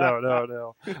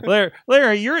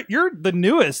 Larry, you're the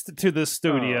newest to this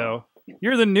studio.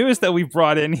 You're the newest that we've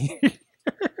brought in here.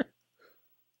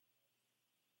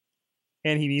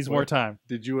 And he needs more time.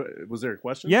 Did you? Was there a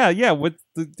question? Yeah. With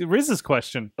the Rizz's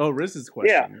question. Oh, Rizz's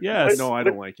question. Yeah. Yes. No, I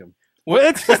don't like him.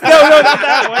 What? No, not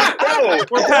that one. No,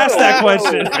 We're past that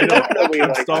question. I know. Nobody I'm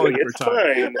likes stalling me. for It's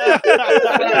time. fine. It's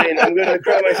fine. I'm going to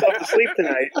cry myself to sleep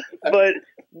tonight. But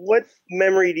what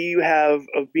memory do you have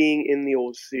of being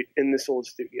in this old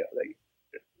studio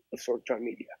of Sorgatron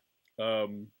Media?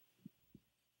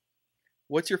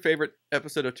 What's your favorite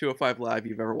episode of 205 Live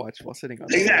you've ever watched while sitting on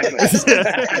the Exactly.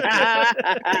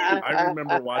 I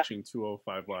remember watching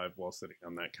 205 Live while sitting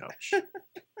on that couch.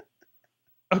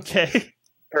 Okay.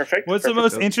 Perfect. What's the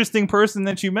most interesting person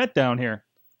that you met down here?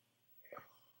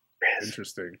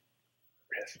 Interesting.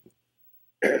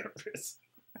 Riz.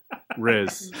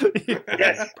 Rizz.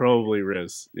 Yes. Probably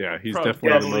Rizz. Yeah, he's definitely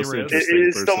Probably the most Rizz. interesting It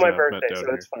is still my person I've met birthday, down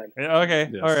so it's fine. Yeah, okay.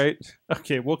 Yes. All right.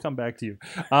 Okay, we'll come back to you.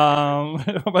 How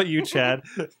about you, Chad?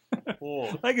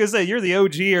 Like I say, you're the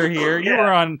OG'er here. You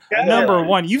were on Yeah. number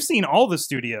one. You've seen all the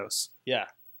studios. Yeah,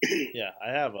 yeah.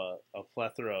 I have a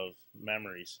plethora of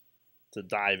memories to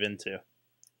dive into.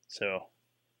 So,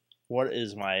 what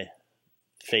is my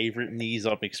favorite knees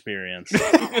up experience?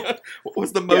 What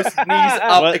was the most knees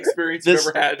up What? experience you've This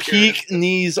ever had? peak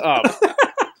knees up.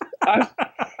 I'm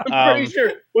pretty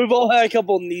sure we've all had a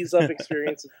couple knees up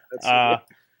experiences.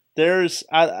 There's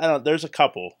there's a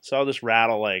couple, so I'll just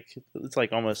rattle like it's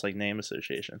like almost like name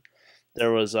association.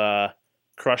 There was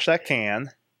Crush That Can,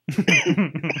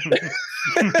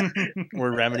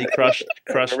 where Remedy crushed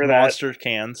Remember that. monster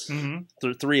cans, Mhm.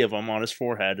 three of them on his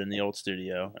forehead in the old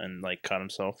studio, and like cut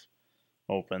himself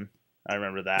open. I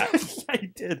remember that. I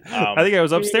did. I think I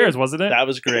was upstairs, wasn't it? That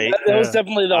was great. That was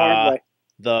definitely the hard way.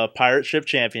 The Pirate Ship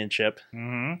Championship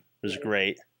Mm-hmm. was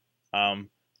great.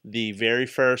 The very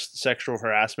first sexual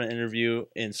harassment interview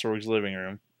in Sorg's living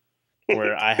room,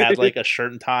 where I had like a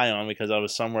shirt and tie on because I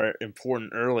was somewhere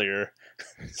important earlier,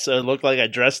 so it looked like I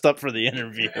dressed up for the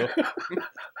interview.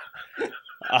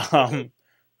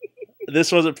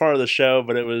 This wasn't part of the show,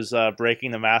 but it was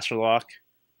breaking the master lock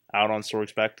out on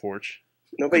Sorg's back porch.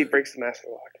 Nobody breaks the master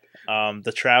lock.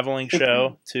 The traveling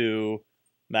show to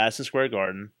Madison Square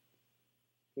Garden,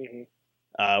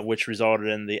 which resulted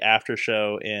in the after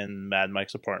show in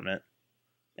MadMike's apartment,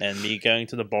 and me going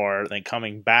to the bar, then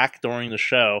coming back during the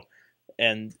show,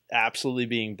 and absolutely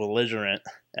being belligerent,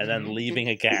 and then leaving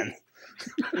again.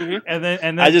 And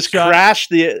then I just shot- crashed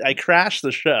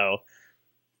the show,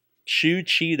 chewed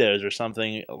Cheetos or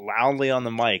something loudly on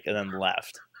the mic, and then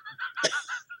left.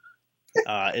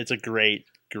 It's a great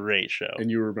show, And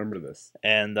you remember this.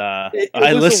 and It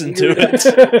I was a listened to weird it.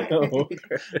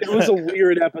 It was a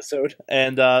weird episode.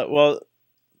 And well,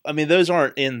 I mean, those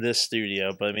aren't in this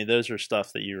studio, but I mean, those are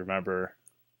stuff that you remember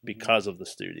because of the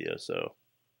studio. So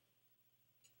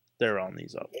they're on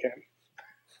these up.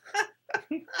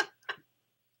 Okay.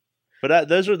 But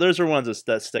those are ones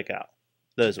that stick out.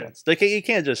 Those ones.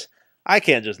 I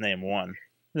can't just name one.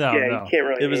 No, Yeah, no. you can't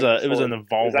really. It was name an one.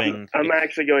 evolving. I'm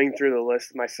actually going through the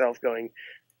list myself, going.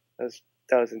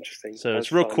 That was interesting. So That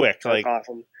it's was real fun. quick, That was like-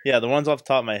 awesome. Yeah, the ones off the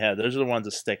top of my head. Those are the ones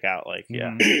that stick out. Like,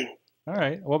 yeah. Mhm. All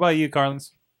right. What about you,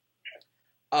 Carlins?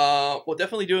 Well,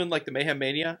 definitely doing like the Mayhem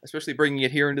Mania, especially bringing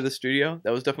it here into the studio.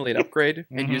 That was definitely an upgrade,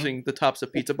 and Mhm. using the tops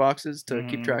of pizza boxes to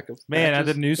keep Mhm. track of Man, at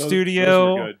matches. the new Those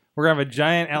studio, were good. we're gonna have a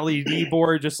giant LED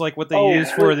board, just like what they Oh, use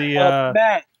for the.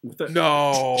 Matt, No, It's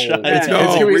no, It's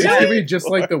really? gonna be just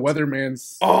like the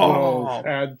weatherman's Oh. little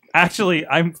ad. Actually,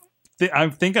 I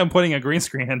think I'm putting a green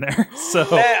screen in there. So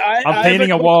Matt, I'm I painting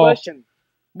have a quick wall. Question.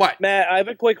 What? Matt, I have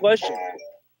a quick question.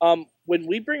 When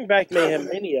we bring back Mayhem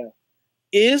Mania,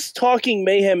 is Talking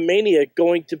Mayhem Mania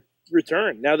going to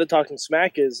return now that Talking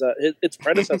Smack is its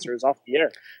predecessor is off the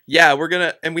air? Yeah, we're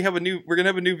gonna have a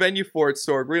new venue for it,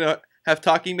 Sorg. We're gonna have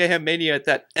Talking Mayhem Mania at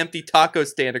that empty taco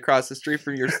stand across the street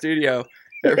from your studio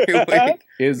every week.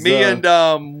 Is Me and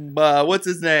what's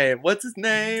his name?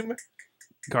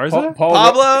 Garza?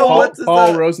 Pablo? What's his Paul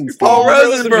name? Rosenstein. Paul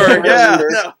Rosenberg. Yeah,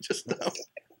 Rosenberg. no, just no.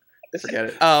 Forget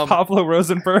it. Pablo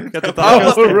Rosenberg at the Pablo,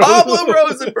 taco stand. Pablo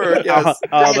Rosenberg. Yes.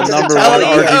 The number L- one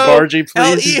Argy Bargy,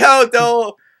 El please. Hijo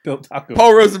del Del Taco.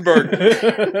 Paul Rosenberg.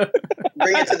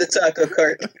 Bring it to the taco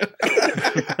cart.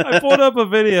 I pulled up a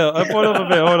video. Hold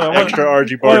on. Extra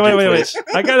Argy Bargy, Wait. please.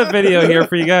 I got a video here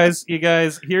for you guys.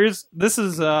 This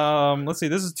is let's see,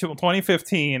 this is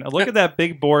 2015. Look at that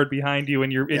big board behind you in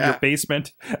your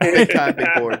basement. Big time, big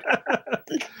board.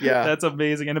 Yeah. That's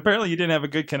amazing. And apparently you didn't have a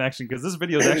good connection because this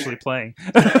video is actually playing.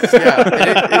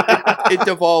 Yeah. And it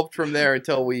devolved from there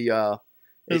until we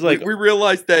was like- we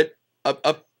realized that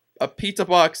a pizza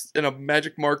box and a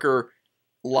magic marker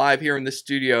live here in the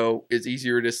studio is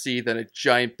easier to see than a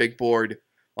giant big board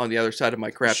on the other side of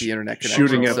my crappy internet connection.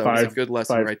 Shooting at so it's a good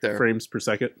lesson 5 right there. frames per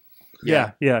second.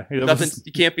 Yeah. Nothing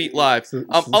you can't beat live.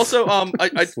 Also, I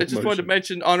just motion. wanted to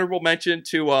mention honorable mention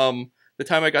to the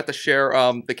time I got to share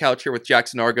the couch here with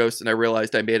Jackson Argos, and I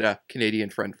realized I made a Canadian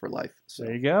friend for life. So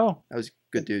There you go. that was a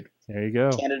good dude. There you go.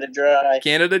 Canada Dry.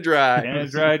 Canada Dry. Canada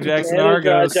Dry Jackson Canada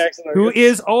Dry Argos, Jackson who Argos.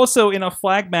 is also in a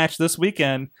flag match this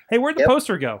weekend. Hey, where'd the Yep.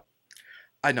 poster go?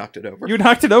 I knocked it over. You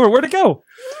knocked it over. Where'd it go?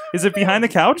 Is it behind the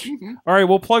couch? All right,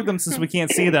 we'll plug them since we can't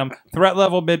see them. Threat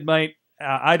Level Midnight,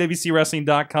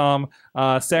 IWCWrestling.com,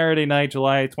 Saturday night,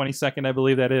 July 22nd, I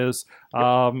believe that is.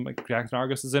 Jackson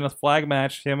Argos is in a flag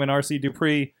match, him and RC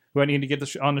Dupree, who I need to get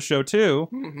on the show too,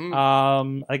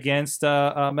 against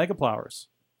Mega Plowers.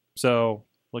 So,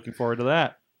 looking forward to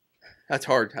that. That's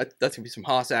hard. That's gonna be some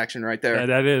Haas action right there. Yeah,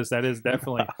 that is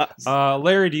definitely.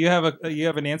 Larry, do you have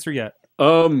an answer yet?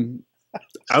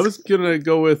 I was gonna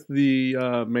go with the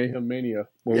Mayhem Mania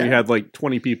when we had like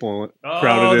 20 people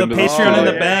crowded Oh, the into Patreon in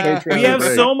the studio. bank. Patreon We in the have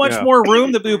bank. so much Yeah. more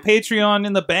room to do Patreon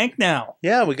in the bank now.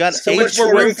 Yeah, we got So 8 much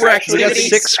more room for We got activities.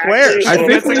 6 squares. I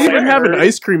think we That's even have an fair.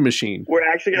 ice cream machine. We're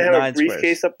actually gonna have 9 a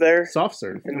briefcase up there Soft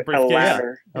serve. and a briefcase.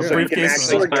 ladder. A So you can briefcase.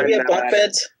 actually So, do we have bunk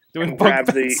beds? Doing grab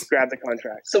bunk the beds. grab the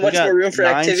contract. So We much got more room for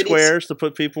 9 activities. squares to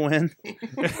put people in.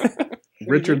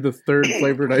 Richard the Third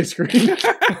flavored ice cream.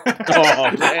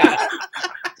 Oh man.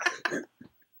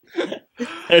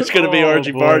 There's gonna be Oh,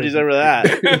 Archie boy. Bargies over that.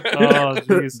 Oh,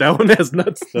 jeez. That one has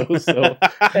nuts though, so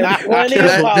And plenty I of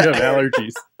don't pop- have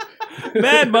allergies.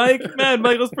 Mad Mike,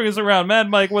 let's bring us around. Mad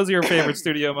Mike, what's your favorite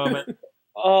studio moment?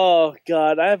 Oh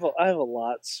God, I have a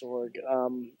lot, Sorg.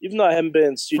 Even though I haven't been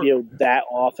in studio that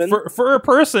often, For a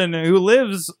person who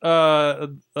lives a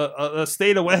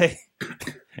state away,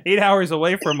 8 hours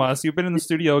away from us, you've been in the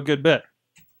studio a good bit.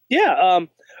 yeah.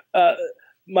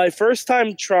 My first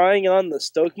time trying on the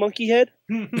Stoke Monkey head,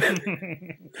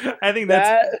 I think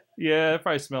that's yeah, it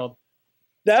probably smelled.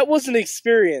 that was an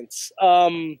experience.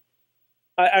 I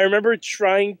remember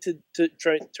trying to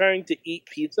eat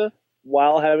pizza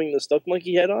while having the Stoke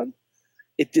Monkey head on.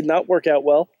 It did not work out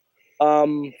well.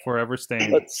 Forever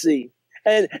stained. Let's see,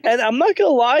 and I'm not gonna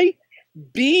lie,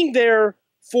 being there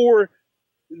for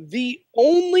the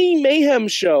only Mayhem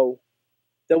show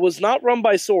that was not run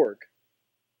by Sorg,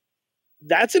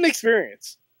 that's an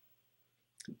experience.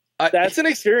 That's an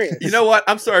experience. You know what?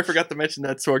 I'm sorry I forgot to mention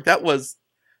that, Sorg. That was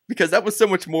so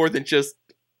much more than just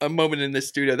a moment in this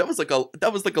studio. That was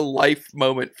like a life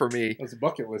moment for me. That's a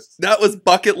bucket list. That was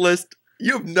bucket list.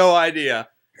 You have no idea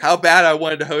how bad I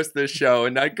wanted to host this show,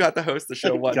 and I got to host the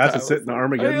show one Got time. to sit in the I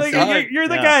Armageddon. mean, seat. like, you're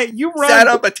the Yeah. guy. You Sat run.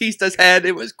 on Batista's head.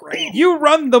 It was great. You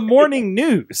run the morning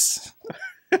news.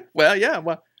 Well, yeah.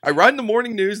 Well, I run the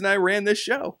morning news, and I ran this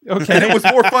show. Okay. And it was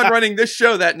more fun running this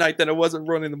show that night than it wasn't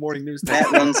running the morning news.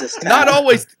 Matt runs this town. Not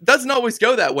always, doesn't always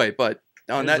go that way, but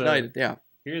on There's that a- night, yeah.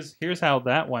 Here's how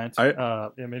that went.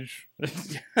 Image.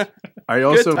 I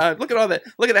also Good time. Look at all that.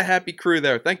 Look at that happy crew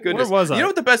there. Thank goodness. Where was I? You know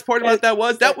what the best part about that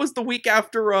was? That was the week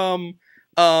after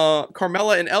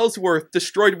Carmella and Ellsworth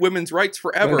destroyed women's rights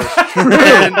forever,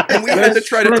 and we had to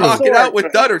try to talk it out with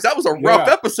Dutters. That was a rough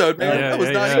Yeah. episode, man. Yeah, that was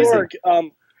yeah, not yeah. easy.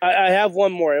 Sorg, I have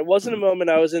one more. It wasn't a moment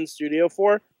I was in studio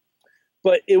for,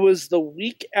 but it was the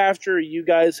week after you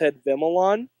guys had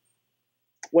Vimalon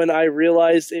when I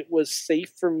realized it was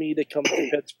safe for me to come to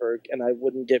Pittsburgh and I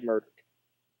wouldn't get murdered.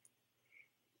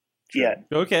 Yeah.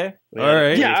 Okay. We All had-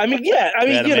 right. Yeah, I mean, We had a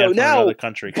you man know, from now another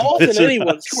country come golf in visit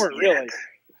anyone's us. court, really.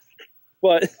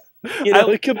 But you know,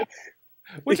 it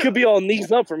could be all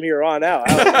knees up from here on out.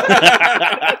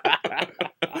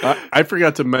 I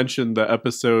forgot to mention the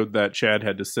episode that Chad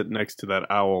had to sit next to that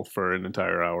owl for an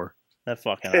entire hour. That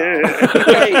fucking Hey,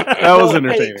 That was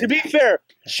entertaining. to be fair,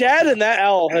 Chad and that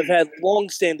owl have had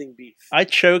long-standing beef. I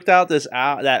choked out that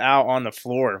owl on the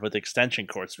floor with extension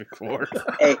cords before.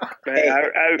 Hey, I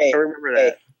remember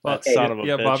that. Well, Son of a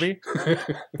yeah, bitch. Bobby.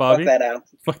 fuck Bobby. that out.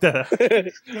 Fuck that out. Fuck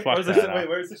that owl.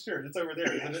 where's the shirt? It's over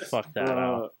there, isn't it? Fuck that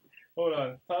owl. Hold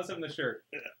on. Toss him the shirt.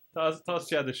 Toss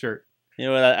Chad the shirt. You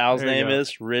know what that owl's There you name go.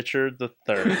 is? Richard the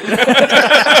Third.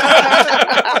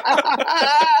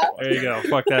 There you go.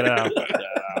 Fuck that out. Fuck that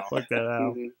owl. Fuck that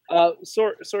out.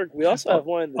 Sorg, we also have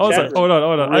one in the Oh, chat sorry. room.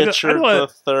 Hold on. I just Richard wanna, the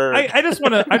Third. I just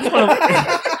want to.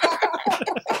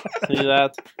 See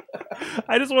that?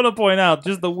 I just want to point out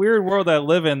just the weird world I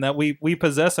live in that we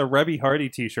possess a Rebby Hardy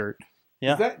T-shirt.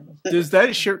 Yeah. Does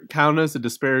that shirt count as a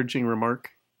disparaging remark?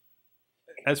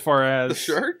 As far as The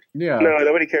shirt? Yeah. No,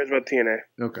 nobody cares about TNA.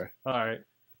 Okay. All right.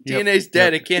 TNA's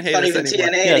dead. It can't It's hate not us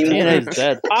even anymore. TNA Yeah, anymore. TNA's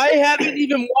dead. I haven't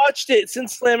even watched it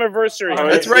since Slammiversary.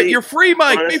 That's right. You're free,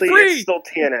 Mike. Honestly, Be free. it's still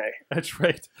TNA. That's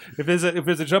right. If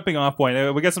there's a jumping off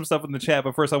point, we got some stuff in the chat,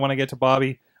 but first I want to get to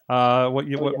Bobby.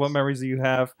 What memories do you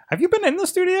have? Have you been in the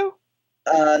studio?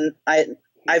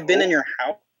 I've been in your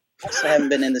house. I haven't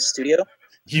been in the studio.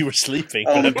 You were sleeping,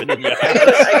 but I've been in your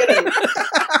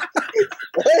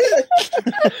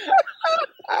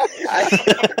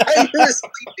I was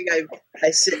sleeping.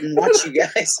 I sit and watch you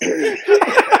guys.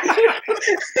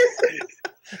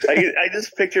 I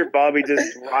just picture Bobby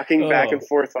just rocking back and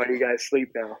forth while you guys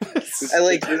sleep now. I'm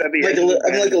like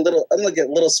a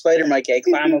little spider Mike. I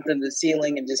climb up into the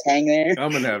ceiling and just hang there.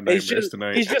 I'm gonna have nightmares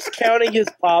tonight. He's just counting his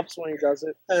pops when he does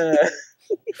it.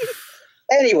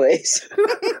 Anyways,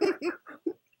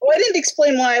 well, I didn't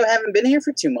explain why I haven't been here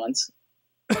for 2 months.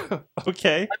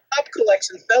 Okay. My pop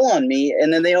collection fell on me,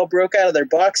 and then they all broke out of their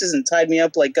boxes and tied me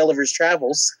up like Gulliver's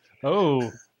Travels.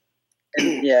 Oh.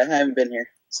 And yeah, I haven't been here.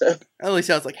 So That only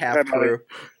sounds like half true.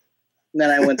 then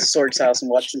I went to Sorg's house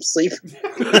and watched him sleep.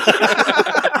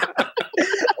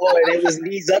 Oh, and it was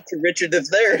knees up for Richard III.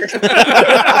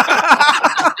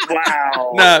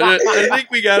 Wow. No, I think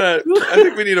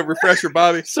we need a refresher,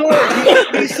 Bobby. So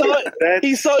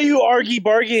he saw you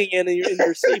bargaining in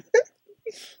your sleep.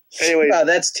 Anyways, Wow,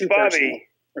 that's too personal Bobby,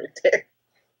 right there.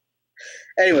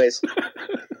 Anyways,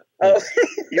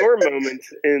 your moment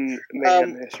in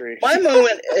Mayhem history. my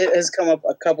moment has come up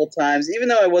a couple times, even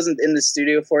though I wasn't in the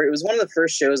studio for it. It was one of the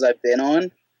first shows I've been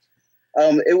on.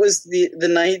 It was the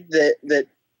night that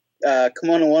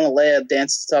Kimona Wanalea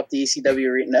danced atop the ECW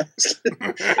arena.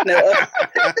 No,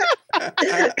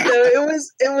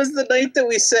 it was the night that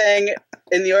we sang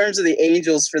 "In the Arms of the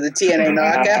Angels" for the TNA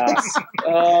Knockouts.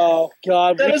 Oh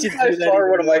God, That we is could by do that far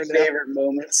even one of my more now. favorite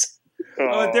moments.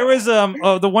 There was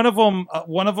the one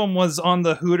of them was on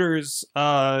the Hooters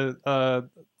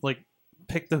like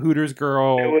pick the Hooters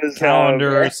girl It was,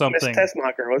 calendar or Miss something.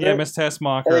 Tessmacher, wasn't Yeah, it? Miss I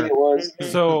Tessmacher. think it was.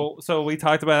 So we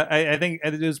talked about. I think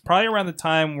it was probably around the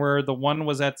time where the one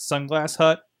was at Sunglass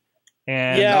Hut,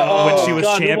 and Yeah, when she was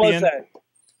God, who champion, that?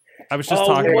 I was just Oh,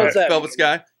 talking who about was that? Velvet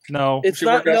Sky. no It's She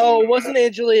not. worked out- No, it wasn't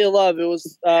Angelia Love. It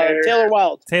was Taylor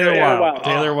Wilde. Taylor Taylor Wilde. Wilde.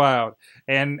 Taylor Wilde.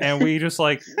 And we just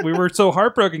like we were so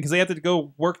heartbroken because they had to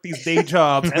go work these day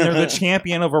jobs, and they're the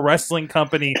champion of a wrestling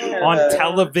company on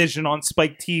television on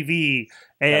Spike TV,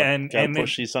 and Gotta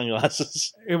push these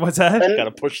sunglasses. what's that? And-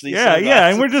 Gotta push these. Yeah, sunglasses. yeah,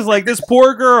 and we're just like this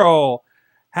poor girl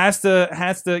has to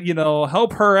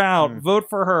help her out, vote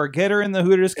for her, get her in the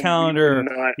Hooters calendar, and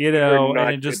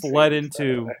it just led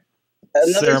into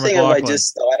Another Sarah thing I McLachlan.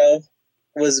 just thought of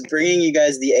was bringing you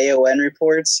guys the AON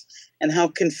reports and how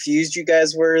confused you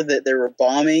guys were that there were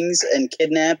bombings and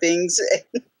kidnappings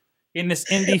in this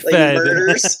indie like fed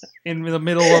murders in the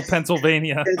middle of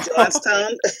Pennsylvania. in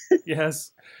Johnstown.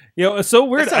 Yes, it's so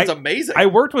weird. That sounds amazing. I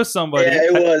worked with somebody. Yeah,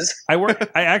 it was.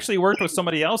 I actually worked with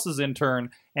somebody else's intern,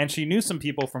 and she knew some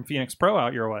people from Phoenix Pro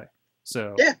out your way.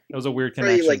 So Yeah. it was a weird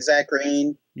Probably connection. like Zach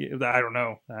Rain. Yeah, I don't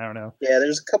know. Yeah,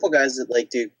 there's a couple guys that like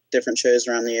do different shows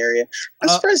around the area. I'm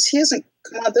Uh, surprised he hasn't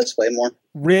come out this way more.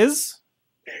 Rizz,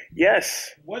 Yes.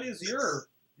 what is your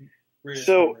Rizz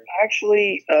So story?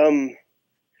 actually,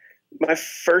 my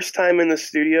first time in the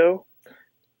studio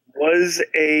was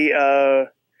a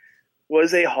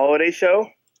holiday show,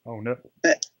 Oh no!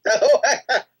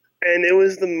 and it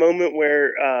was the moment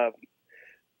where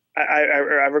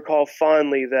I recall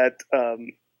fondly that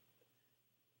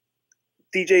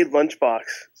DJ Lunchbox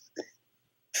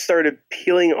started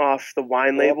peeling off the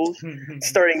wine labels,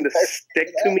 starting to stick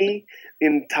to me the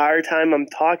entire time I'm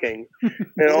talking,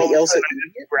 and all of a sudden I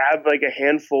just grab like a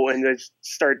handful and just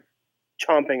start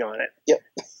chomping on it.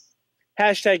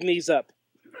 Hashtag knees up.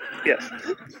 Yes,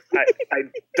 I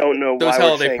don't know Those why we're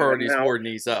holiday saying that parties now. wore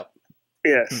knees up.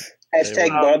 Yes, Hashtag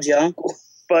Bob's your uncle.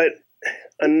 but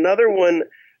another one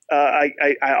I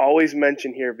always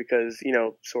mention here because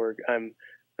Sorg, I'm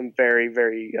very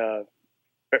very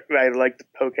I like to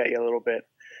poke at you a little bit.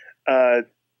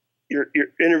 Your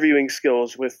interviewing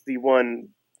skills with the one,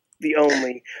 the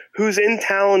only, who's in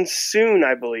town soon,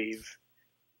 I believe.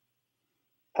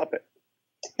 Puppet.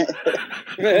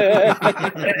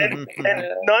 and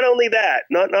not only that,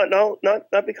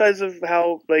 not because of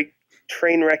how like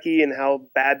train wrecky and how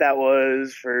bad that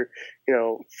was for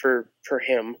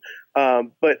him,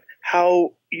 but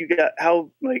how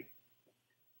like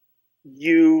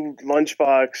you,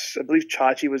 Lunchbox, I believe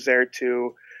Chachi was there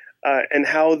too, and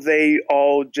how they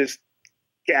all just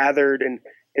gathered and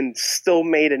still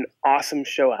made an awesome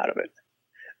show out of it.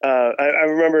 I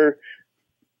remember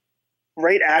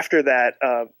right after that,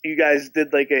 you guys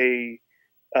did like a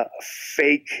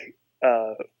fake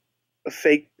a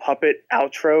fake puppet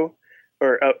outro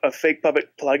or a fake puppet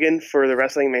plugin for the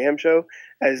Wrestling Mayhem Show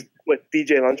as with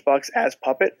DJ Lunchbox as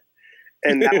puppet,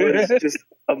 and that was just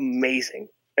amazing.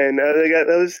 And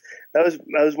that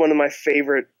was one of my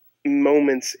favorite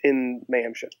moments in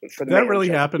Mayhem Show. For the That Mayhem really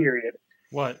Show, happened? Period.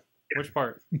 What? Which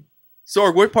part?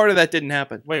 Sorg, what part of that didn't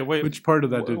happen? Wait. Which part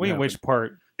of that did Wait, which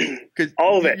part? Because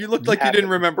All of it. You looked like you didn't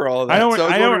remember all of that. I don't. so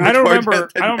was I don't. wondering I which don't part remember.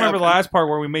 that I don't didn't remember the happen. last part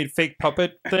where we made fake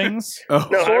puppet things. Oh,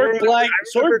 No, I Sorg remember-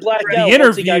 blacked The out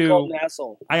once he got interview- called an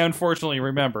asshole. I unfortunately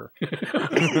remember,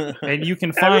 and you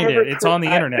can find remember it. It's on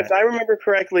the internet. If I remember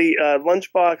correctly,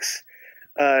 Lunchbox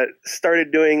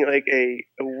started doing like a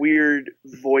weird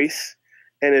voice,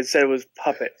 and it said it was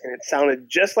puppet, and it sounded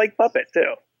just like puppet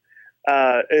too.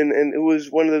 And it was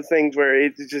one of the things where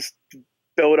it just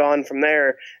built on from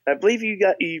there. I believe you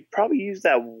probably used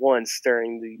that once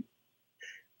during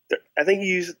I think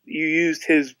you used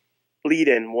his lead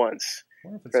in once. I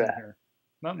wonder if it's for in that. here.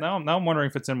 Now I'm wondering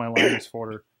if it's in my liners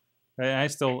folder. I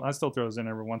still throw those in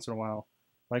every once in a while.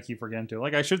 I keep forgetting to.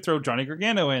 Like I should throw Johnny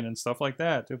Gargano in and stuff like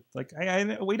that. Like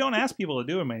we don't ask people to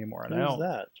do them anymore. Who's Now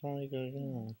that? Johnny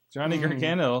Gargano. Johnny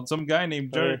Gargano, some guy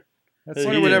named Johnny. I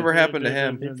wonder whatever happened to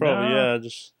him. He probably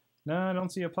just No, I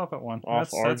don't see a puppet one.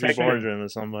 off a RG shame. Bargin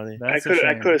with somebody. I That's a could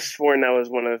shame. have sworn that was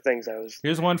one of the things I was.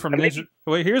 Here's one from I mean- Ninja.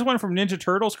 Wait, here's one from Ninja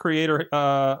Turtles creator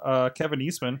Kevin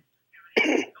Eastman.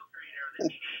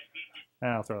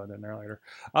 I'll throw that in there later.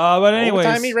 But anyways,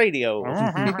 Old-timey radio.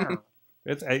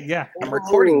 it's yeah. I'm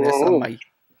recording this on my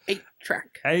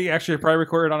 8-track. I actually probably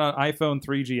recorded on an iPhone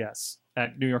 3GS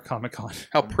at New York Comic Con.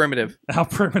 How primitive. How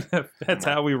primitive! That's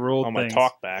how we rolled On my things.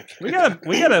 talk back. We got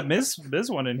a Miz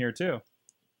one in here too.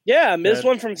 Yeah, missed Good.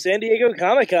 one from San Diego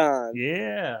Comic-Con.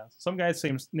 Yeah, some guy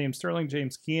named Sterling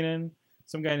James Keenan.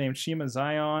 Some guy named Shima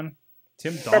Zion.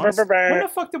 Tim Donst. When the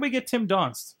fuck did we get Tim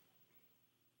Donst?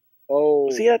 Oh,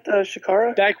 Was he at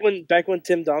Shikara? back when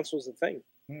Tim Donst was the thing.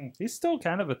 He's still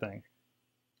kind of a thing.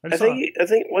 I think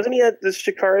wasn't he at the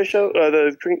Shikara show,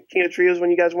 the King of Trios when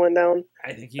you guys went down?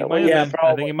 I think he Oh, might have yeah, been. I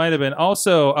probably. think he might have been.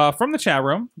 Also, from the chat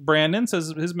room, Brandon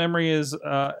says his memory is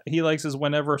he likes is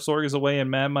whenever Sorg is away and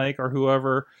MadMike or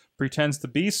whoever pretends to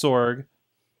be Sorg.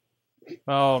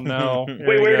 Oh no! Here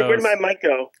Wait, he where goes. did my mic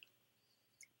go?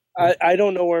 I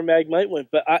don't know where MadMike went,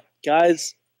 but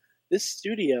guys, this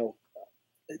studio,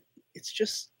 it's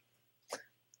just.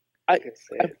 I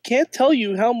can't tell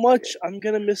you how much I'm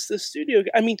gonna miss this studio.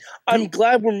 I mean, I'm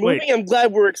glad we're moving. Wait. I'm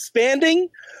glad we're expanding,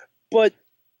 but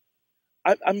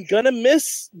I'm gonna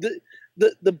miss the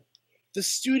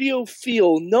studio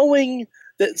feel, knowing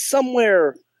that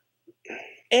somewhere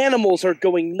animals are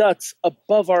going nuts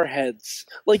above our heads.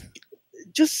 Like,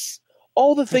 just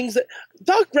all the things that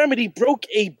Doc Remedy broke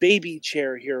a baby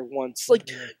chair here once. Like,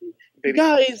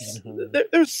 guys,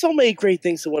 there's so many great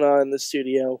things that went on in the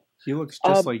studio. he looks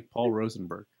just like Paul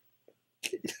Rosenberg.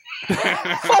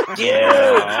 Fuck you!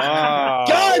 Ah.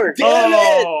 God Sorg. damn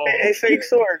it! Hey, fake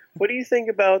Sorg, what do you think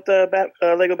about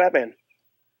Lego Batman?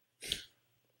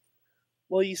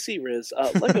 Well, you see, Rizz,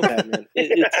 Lego Batman.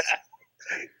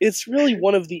 It's really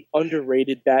one of the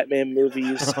underrated Batman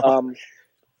movies.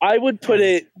 I would put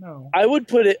it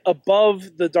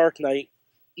above The Dark Knight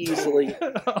easily,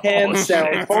 hands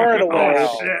down, far and away.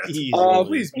 Wow.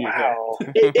 Please be Wow.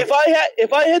 If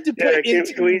I had to Yeah, put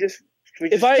into can we just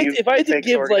if I had to fake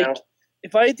give Sorg like now?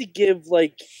 if I had to give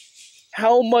like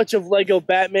how much of Lego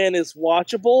Batman is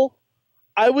watchable,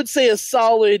 I would say a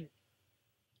solid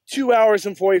 2 hours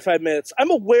and 45 minutes.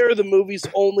 I'm aware the movie's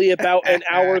only about an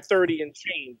hour 30 and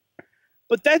change,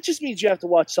 but that just means you have to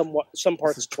watch some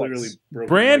parts twice.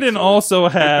 Brandon also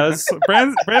has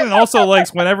Brandon also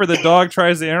likes whenever the dog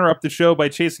tries to interrupt the show by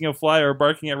chasing a fly or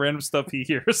barking at random stuff he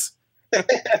hears.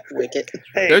 Wicked.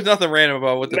 Hey, There's nothing random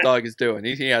about what the Matt- dog is doing.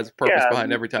 He has a purpose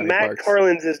behind every time he Matt barks.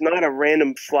 Carlins is not a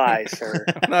random fly, sir.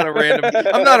 I'm not a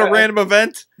random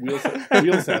event.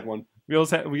 Wheels had one.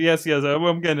 Yes,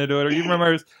 I'm getting into it. He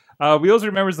remembers. Wheels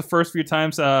remembers the first few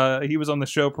times he was on the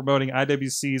show promoting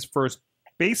IWC's first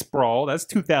base brawl. That's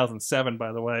 2007,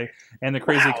 by the way, and the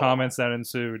crazy comments that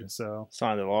ensued. So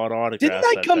Signed a lot of autographs. Didn't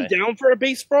I that come day. down for a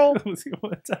base brawl?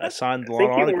 I signed a I lot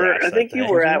think of you autographs. were. I think that you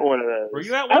day. were at one of those. were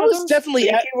you at one I of was those? definitely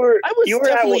I at. think you were. I was you were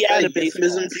definitely at, at a one- base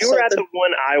euphemism brawl. for You were at the something?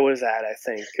 one I was at, I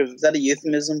think. 'cause Is that a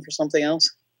euphemism for something else?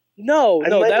 No, I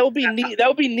no, might- that would be that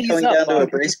would be knees Going up. down to a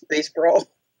Bob. base brawl?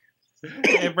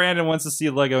 And Brandon wants to see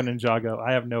Lego Ninjago.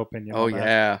 I have no opinion. Oh on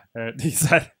that. yeah.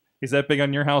 He's that big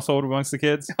on your household amongst the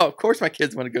kids? Oh, of course my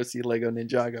kids want to go see Lego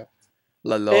Ninjago.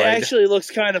 La It Lord. actually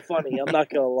looks kind of funny. I'm not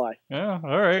gonna lie. Yeah.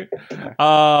 All right.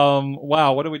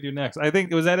 Wow. What do we do next? I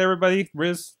think was that everybody.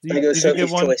 Rizz, Lego did you give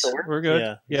Sophie's one? Choice. We're good.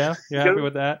 Yeah. Yeah. You happy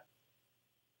with that?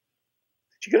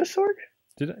 Did you go, Sorg?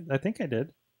 I think I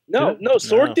did. No,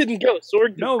 Sorg didn't go.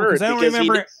 Sorg No, deferred because I don't because he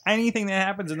remember didn't- anything that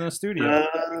happens in the studio.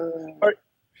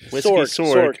 Whiskey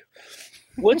Sorg. Sorg.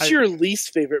 What's your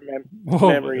least favorite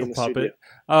memory in the puppet.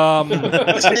 No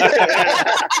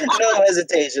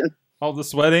hesitation. All the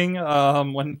sweating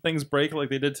when things break like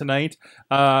they did tonight.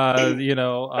 But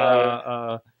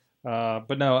no,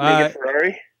 Make it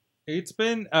Ferrari. it's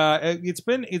been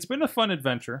a fun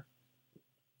adventure,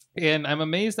 and I'm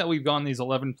amazed that we've gone these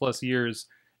 11 plus years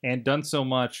and done so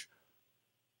much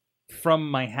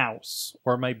from my house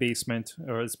or my basement,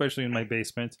 or especially in my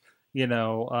basement.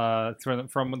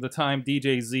 From the time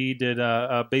DJ Z did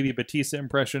a Baby Batista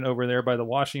impression over there by the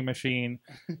washing machine,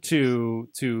 to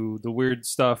the weird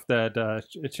stuff that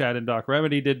Chad and Doc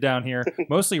Remedy did down here.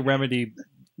 Mostly Remedy,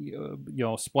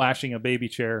 splashing a baby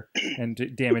chair and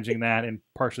damaging that, and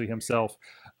partially himself.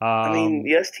 I mean,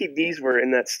 the STDs were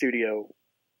in that studio.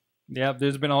 Yeah,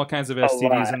 there's been all kinds of STDs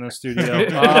lot. in the studio.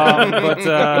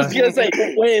 I was gonna say,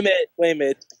 wait a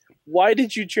minute. Why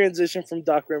did you transition from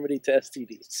Doc Remedy to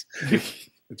STDs?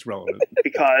 It's relevant.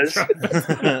 Because reasons,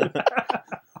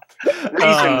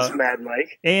 MadMike.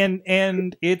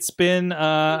 And it's been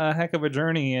a heck of a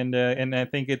journey, and I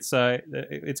think it's going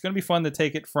to be fun to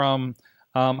take it from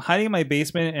hiding in my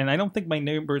basement, and I don't think my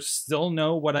neighbors still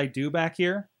know what I do back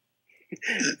here.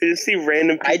 You see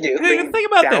random people. I do. Think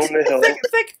about down this. the hill.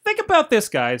 Think about this,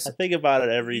 guys. I think about it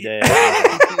every day.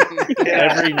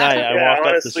 Every night I walk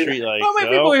up the street like, How many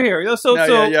people are here? So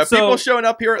people showing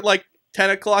up here at like 10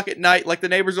 o'clock at night, like the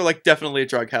neighbors are like, definitely a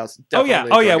drug house. Oh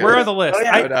yeah, we're on the list. Oh,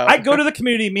 yeah. I go to the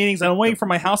community meetings and I'm waiting for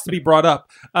my house to be brought up.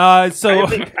 I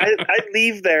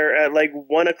leave there at like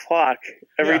 1 o'clock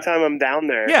every time I'm down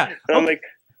there. Yeah. And I'm like,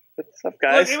 what's up,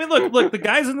 guys? Look, the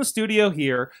guys in the studio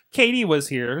here, Katie was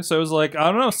here, so it was like,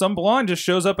 I don't know, some blonde just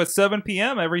shows up at 7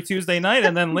 p.m. every Tuesday night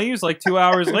and then leaves like 2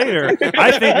 hours later.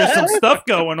 I think there's some stuff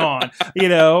going on,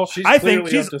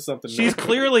 She's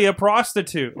clearly a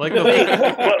prostitute. Like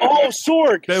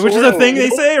Sorg! Which is a thing they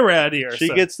say around here. She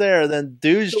gets there, then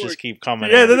dudes just keep coming.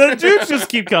 Yeah, in. the dudes just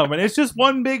keep coming. It's just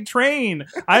one big train.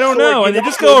 I don't know. And they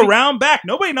just go around back.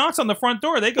 Nobody knocks on the front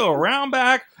door. They go around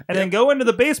back and then go into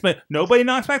the basement. Nobody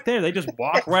knocks back there. They just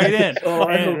walk right in.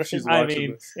 I hope she's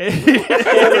watching this.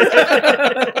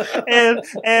 and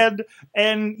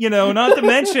not to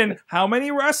mention how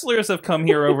many wrestlers have come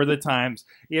here over the times.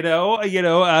 How many had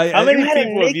a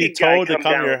people have you naked guy told to come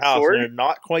come to down, your house Sorg? and they're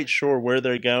not quite sure where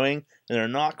they're going and they're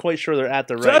not quite sure they're at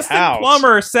the right Justin house?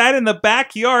 Plummer sat in the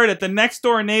backyard at the next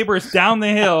door neighbors down the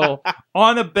hill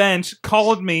on a bench,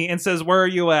 called me and says, "Where are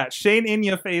you at?" Shane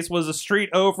In-Your-Face was a street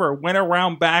over, went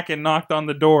around back and knocked on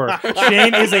the door.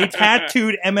 Shane is a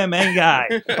tattooed MMA guy,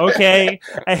 okay?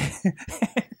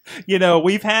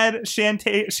 We've had Shane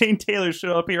Taylor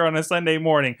show up here on a Sunday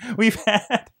morning. We've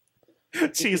had...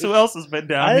 Jeez, who else has been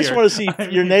down here? I just want to see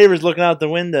your neighbors looking out the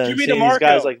window and Jimmy see these DeMarco.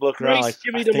 guys like looking around like,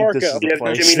 Jimmy I think this is DeMarco. the Yeah,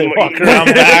 place. Jimmy They walk DeMarco. around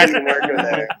back.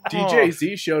 There. DJ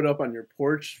Z showed up on your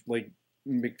porch like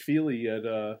McFeely at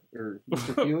or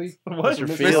Mr. Feely. What? Mr.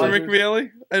 Mr. Feely. McFeely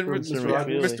and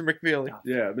Mr. Mr. McFeely.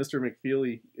 Yeah, Mr.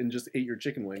 McFeely, and just ate your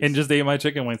chicken wings. And just ate my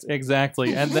chicken wings.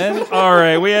 Exactly. And then, all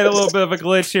right, we had a little bit of a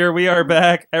glitch here. We are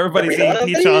back. Everybody's eating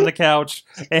pizza on the couch.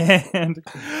 And,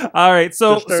 all right,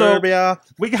 so Disturbia.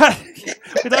 we talked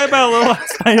about a little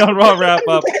last night on Raw Wrap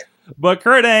Up. But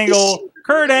Kurt Angle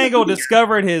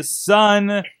discovered his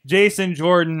son, Jason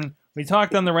Jordan. We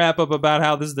talked on the wrap up about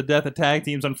how this is the death of tag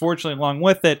teams, unfortunately, along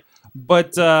with it.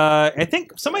 But I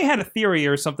think somebody had a theory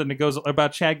or something that goes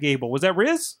about Chad Gable. Was that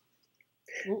Rizz?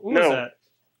 Who was No. that?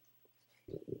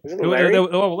 Isn't it Larry?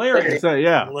 Larry. So,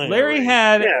 yeah. Larry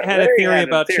had a Larry theory had a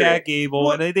about theory. Chad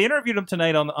Gable, and they interviewed him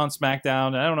tonight on SmackDown.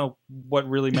 And I don't know what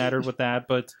really mattered with that,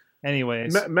 but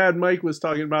anyways. Mad Mike was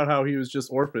talking about how he was just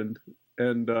orphaned.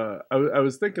 And I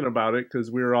was thinking about it because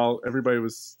everybody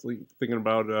was thinking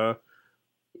about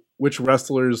which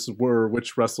wrestlers were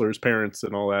which wrestlers' parents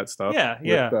and all that stuff. Yeah.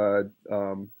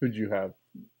 Who'd you have?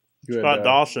 You had, Scott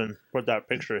Dawson put that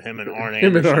picture of him and Arn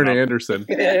him and Anderson. Arn up. Anderson.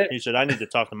 He said, "I need to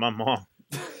talk to my mom."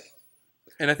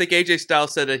 And I think AJ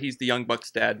Styles said that he's the Young Bucks'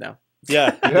 dad now.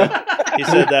 Yeah, he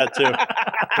said that too.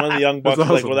 One of the young bucks was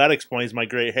like, awesome. "Well, that explains my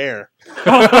great hair."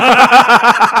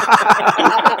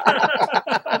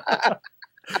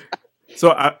 So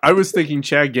I was thinking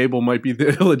Chad Gable might be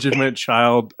the illegitimate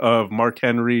child of Mark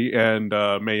Henry and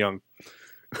Mae Young.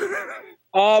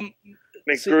 The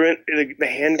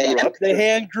hand grew up. The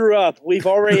hand grew up. We've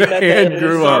already met that. hand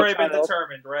grew up. already been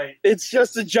determined, right? It's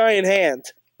just a giant hand.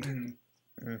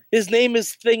 His name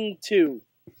is Thing 2.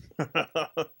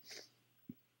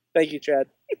 Thank you, Chad.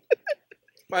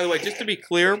 By the way, just to be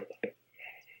clear,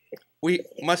 we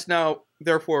must now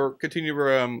therefore continue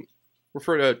to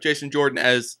refer to Jason Jordan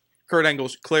as Kurt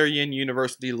Angle's Clarion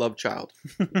University love child.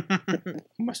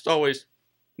 Must always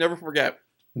never forget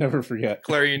Never forget.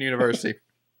 Clarion University.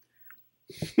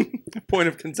 Point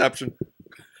of conception.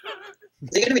 Is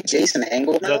it gonna be Jason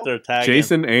Angle Is now? that their tag?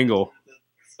 Jason Angle.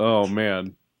 Oh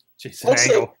man. Jason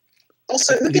Also, Angle.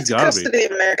 Also, who He's gets gotta custody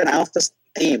of American Alpha's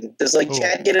team? Does like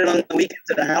Chad get it on the weekends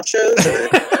at the house shows? Or?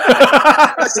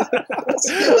 What's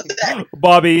the deal with that?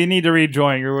 Bobby, you need to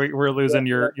rejoin. We're losing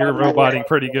your roboting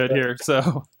pretty good here.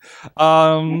 So,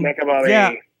 Mecha Bobby.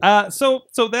 yeah. So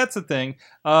that's the thing.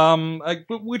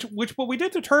 Which what we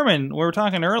did determine, we were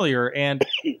talking earlier, and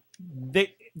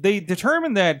they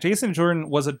determined that Jason Jordan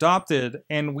was adopted,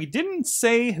 and we didn't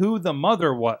say who the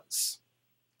mother was.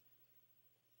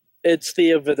 It's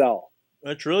Thea Vidal.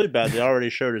 That's really bad. They already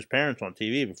showed his parents on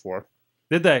TV before.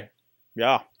 Did they?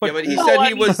 Yeah. But he said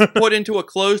he was put into a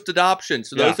closed adoption,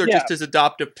 so those are just his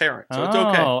adoptive parents. So it's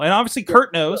okay. And obviously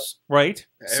Kurt knows, right?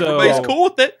 Everybody's cool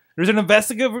with it. There's an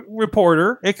investigative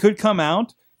reporter. It could come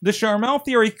out. The Charmel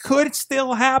theory could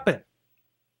still happen.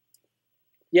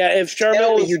 Yeah, if Tell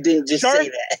Charmel me was, you didn't just say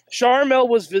that. Charmel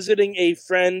was visiting a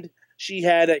friend she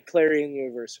had at Clarion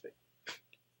University.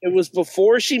 It was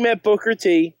before she met Booker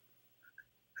T.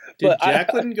 Did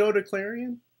Jacqueline go to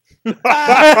Clarion? No.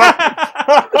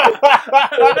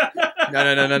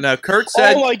 Kurt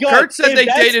said. Oh my God. Kurt said If they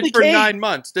that's dated the for case- 9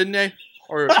 months, didn't they?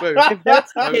 Or If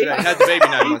that's the they case, had the baby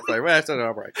 9 months later. Well, that's not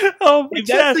all right. Oh, if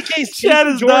that's the case, Chad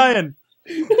is dying.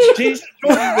 Jason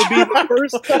Jordan would be the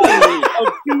first son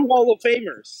of 2 Hall of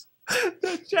Famers.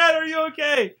 Chad, are you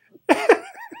okay?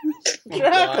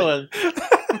 Jacqueline.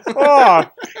 Oh,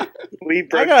 We I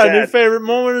broke got a new that. favorite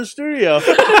moment in the studio.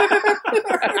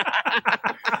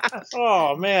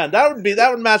 Oh man, that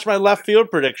would match my left field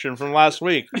prediction from last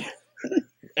week.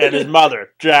 And his mother,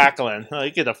 Jacqueline. Oh,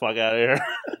 you get the fuck out of here.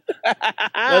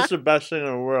 That's the best thing in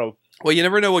the world. Well, you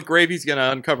never know what Gravy's going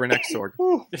to uncover next, Sorg.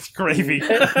 It's gravy.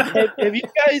 Have you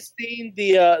guys seen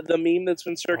the meme that's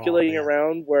been circulating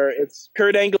around where it's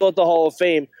Kurt Angle at the Hall of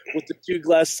Fame with the 2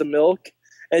 glasses of milk,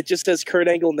 and it just says Kurt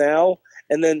Angle now,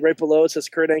 and then right below it says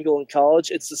Kurt Angle in college.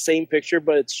 It's the same picture,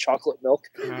 but it's chocolate milk.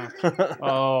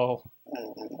 Oh,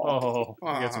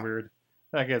 that gets weird.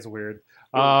 That gets weird.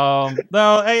 No,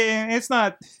 it's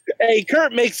not. Hey,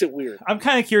 Kurt makes it weird. I'm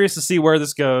kind of curious to see where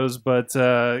this goes, but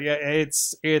yeah,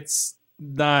 it's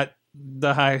not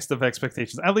the highest of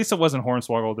expectations. At least it wasn't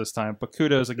Hornswoggle this time. But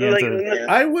kudos again to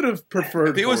I would have preferred.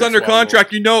 If he was under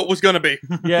contract, you know it was going to be.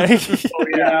 yeah. Oh,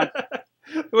 yeah.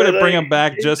 Would have bring him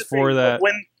back just for that.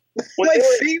 When My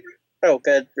favorite. Oh,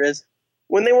 good, Rizz.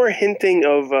 when they were hinting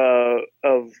of the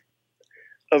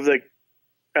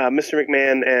Mr.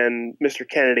 McMahon and Mr.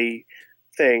 Kennedy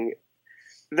thing,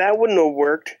 that wouldn't have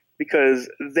worked because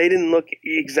they didn't look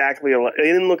exactly alike. They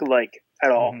didn't look alike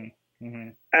at all. Mm-hmm.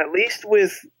 At least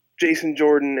with Jason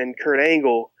Jordan and Kurt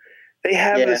Angle, they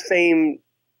have Yeah. the same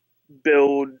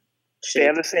build. They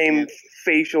have the same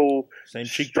facial Same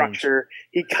cheekbones. structure.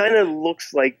 He kind of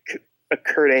looks like a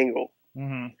Kurt Angle.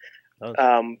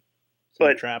 Mm-hmm.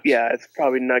 But traps. yeah, it's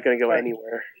probably not going to go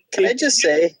anywhere. Can I just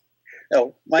say?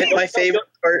 Oh, my favorite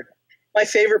part. My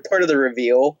favorite part of the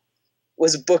reveal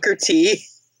was Booker T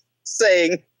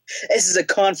saying, "This is a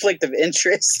conflict of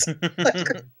interest."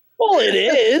 Well, it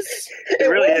is. It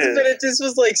really was, is. but it just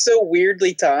was like so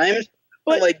weirdly timed.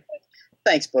 But- I'm like,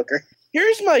 thanks, Booker.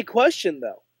 Here's my question,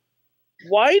 though.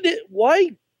 Why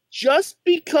just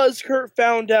because Kurt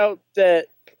found out that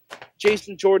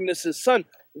Jason Jordan is his son,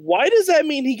 why does that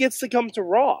mean he gets to come to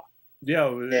Raw?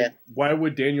 Yeah. Why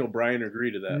would Daniel Bryan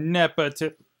agree to that?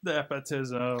 Nepotism.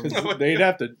 'Cause they'd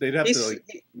have to He's-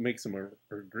 like make some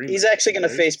agreement. He's actually going to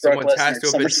face Brock Someone Lesnar. has at to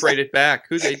have been SummerSlam. traded back.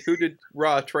 Who did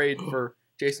Raw trade for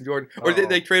Jason Jordan? Or did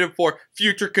they trade him for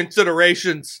future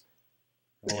considerations?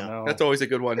 Oh, no. That's always a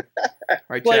good one.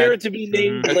 Right, Player Chad? to be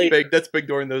named That's later. big. That's big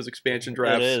during those expansion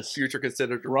drafts. It is. Future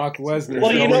considered. Brock Lesnar.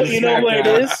 Well, you know what it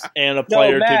is? And a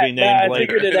player Matt, to be named Matt, I later.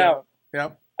 figured it out.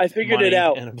 Yep. I figured Money it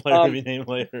out. And a player to be named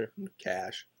later.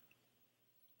 Cash.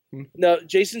 No,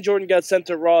 Jason Jordan got sent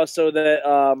to Raw so that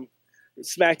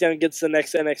SmackDown gets the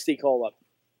next NXT call up,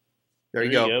 There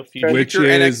you go. Future. Which Future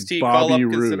is NXT call up Bobby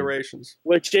Roode. considerations.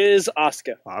 which is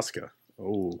Asuka Asuka.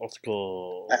 Oh, Let's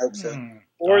go. I hope so.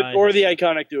 or the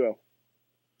Iconic Duo.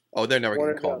 Oh, they're never One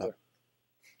getting or called the up.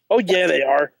 Oh yeah, they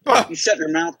are. You shut your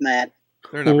mouth, Matt.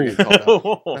 They're never getting called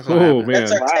up. That's what oh happened.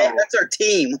 man. That's our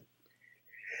team.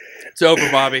 It's over,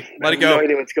 Bobby. Let it go. No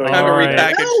idea what's going Time on. to All right.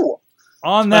 repackage. No.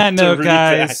 On that To note,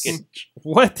 guys, repackage.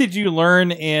 what did you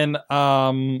learn in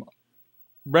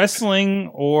wrestling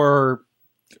or?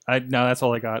 No, that's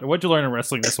all I got. What'd you learn in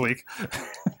wrestling this week?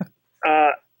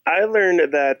 I I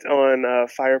learned that on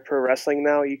Fire Pro Wrestling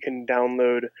now you can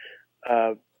download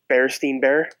Bearstein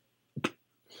Bear.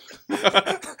 All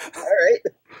right.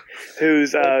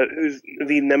 Who's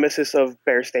the nemesis of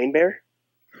Bearstain Bear.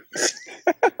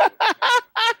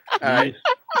 Alright.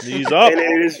 Knees up. And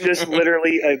it is just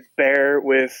literally a bear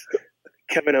with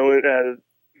Kevin Owen,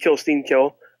 Killstein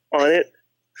Kill on it.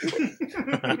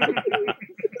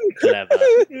 That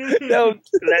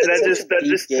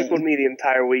just tickled me the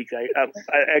entire week.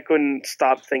 I couldn't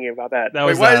stop thinking about that. That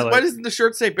Wait, was why doesn't the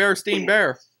shirt say Bearstein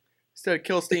Bear instead of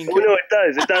Killstein? Oh no, it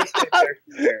does. It does say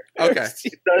Bearstein Bear. Okay,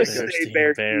 it does say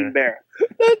Bearstein Bear.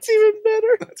 That's even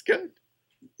better. That's good.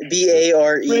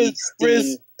 BARE.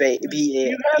 Rizz, BARE.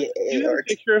 You have a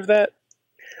picture of that?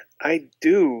 I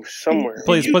do somewhere.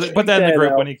 Please put that in the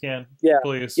group when you can. Yeah.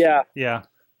 Please. Yeah. Yeah.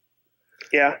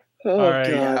 Yeah. Oh, All right.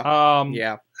 God.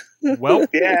 Yeah. Well.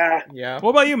 Yeah. Yeah.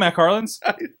 What about you, Matt Carlins?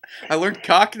 I learned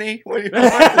Cockney. What do you I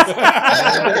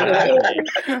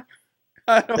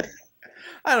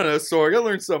don't know, Sorg. I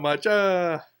learned so much.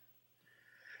 I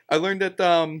learned that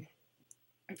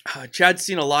Chad's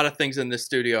seen a lot of things in this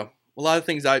studio. A lot of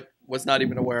things I was not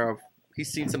even aware of.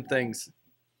 He's seen some things.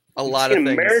 A lot of things.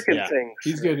 American Yeah. things.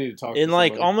 He's gonna need to talk In to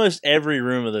like somebody. almost every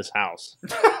room of this house.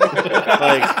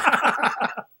 Like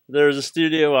there's a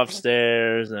studio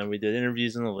upstairs, and we did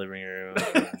interviews in the living room.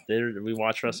 We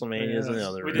watched WrestleManias in the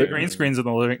other We room. did green screens in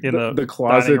the The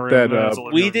closet dining room, that, and there's a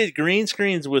living We room. did green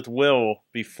screens with Will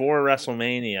before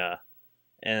WrestleMania,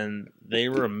 and they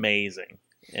were amazing.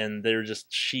 And they were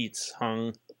just sheets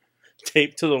hung,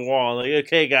 taped to the wall. Like,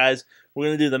 okay, guys, we're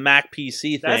gonna do the Mac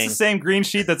PC thing. That's the same green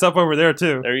sheet that's up over there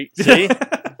too. There you, see,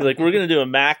 like we're gonna do a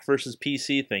Mac versus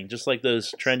PC thing, just like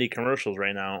those trendy commercials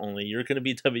right now. Only you're gonna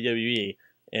be WWE,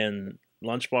 and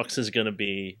Lunchbox is gonna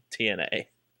be TNA.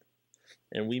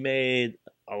 And we made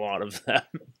a lot of them.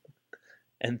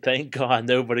 And thank God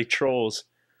nobody trolls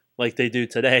like they do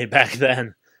today back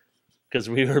then. Because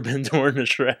we would have been torn to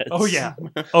shreds. Oh yeah.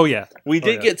 Oh yeah. We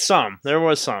did yeah. get some. There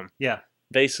was some. Yeah.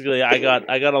 Basically, I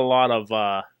got a lot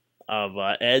of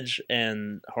Edge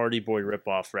and Hardy Boy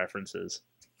ripoff references.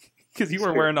 Because you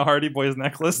were wearing a Hardy Boys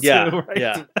necklace Yeah, too, right?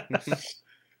 yeah.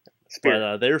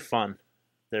 But they're fun.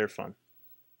 They're fun.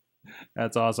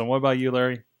 That's awesome. What about you,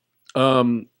 Larry?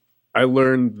 I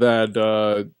learned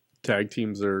that tag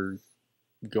teams are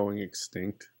going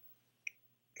extinct.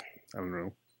 I don't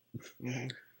know.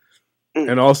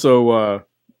 And also,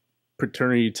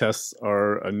 paternity tests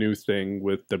are a new thing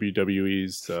with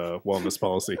WWE's wellness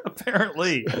policy.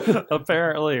 Apparently,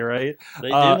 right? They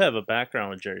do have a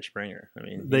background with Jerry Springer. I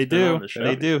mean, They he's been do. on the show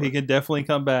They do. before. He can definitely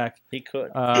come back. He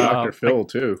could. Dr. Phil,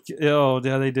 too. Oh,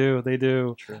 yeah, they do. They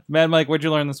do. True. MadMike, what'd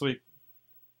you learn this week?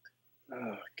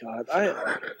 Oh God,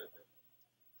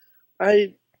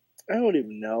 I don't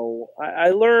even know. I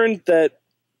learned that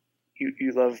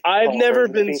You love. I've Paul never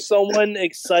Rosenstein? been someone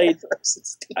excited.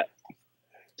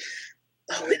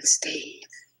 Lowenstein.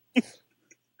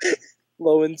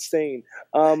 Lowenstein.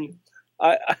 I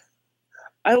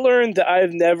learned that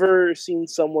I've never seen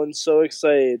someone so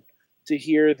excited to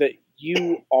hear that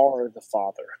you are the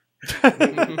father.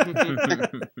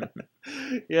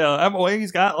 Yeah,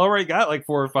 he's already got like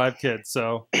 4 or 5 kids,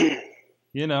 so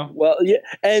you know. Well, yeah,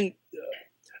 and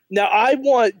now I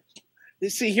want.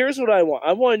 See, here's what I want.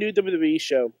 I want a new WWE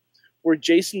show where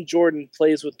Jason Jordan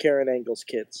plays with Karen Angle's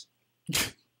kids.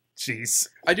 Jeez.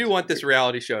 I do want this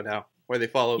reality show now where they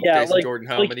follow Yeah, Jason like- Jordan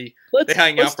home like, and they Let's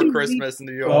hang let's out for do Christmas and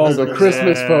do Oh, the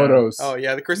Christmas Yeah. photos. Oh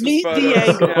yeah, the Christmas Meet photos. the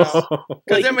Angles. Because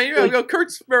Like- I mean, you know,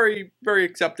 Kurt's very, very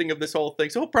accepting of this whole thing,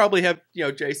 so he'll probably have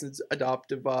Jason's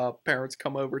adoptive parents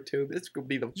come over too. This could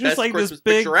be the Just best like Christmas this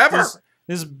big picture ever.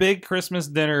 this big Christmas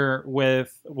dinner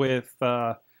with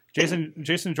Jason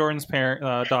Jordan's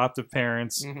adoptive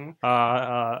parents, Mhm.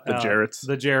 The Jarretts.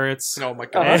 the Jarretts. Oh my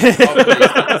god! Oh, please, let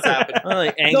this happen. I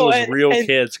like Angle's and- real and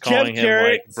kids calling him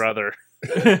Jarrett- like brother.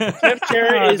 Jeff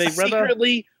Jarrett Big is brother.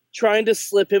 secretly trying to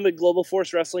slip him a Global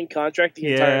Force Wrestling contract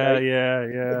the entire Yeah, night.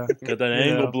 yeah. Got that You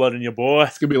Angle know. blood in your boy.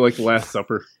 It's going to be like the Last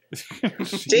Supper.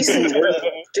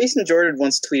 Jason Jordan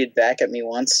once tweeted back at me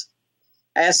once.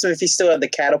 I asked him if he still had the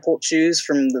catapult shoes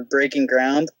from the Breaking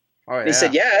Ground. Oh yeah. He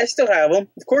said, "Yeah, I still have them.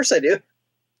 Of course I do."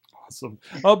 Awesome.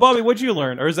 Oh, Bobby, what'd you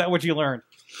learn? Or is that what you learned?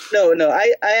 No.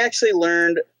 I actually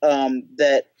learned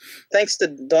that thanks to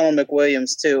Donald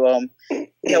McWilliams too.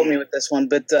 He helped me with this one,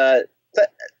 but that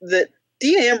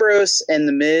Dean Ambrose and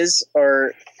The Miz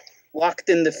are locked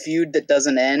in the feud that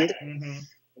doesn't end,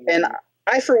 and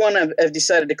I for one have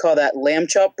decided to call that lamb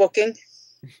chop booking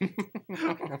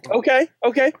Okay.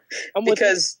 I'm with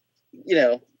because I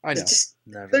know. it's just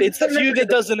Never. It's the feud that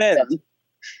doesn't end.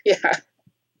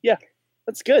 yeah.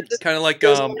 That's good. Kind of like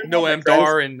Goes on, Noam my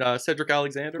Dar and Cedric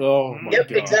Alexander. Oh my Yep,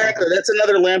 god! exactly. That's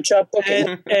another lamb chop booking.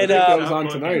 And I think that was on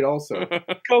tonight also.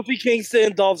 Kofi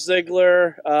Kingston, Dolph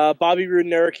Ziggler, Bobby Roode,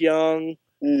 and Eric Young.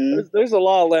 Mhm. There's a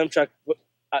lot of lamb chop.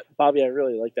 Bobby, I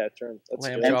really like that term. That's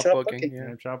Lamb good. chop chop booking. booking. Yeah.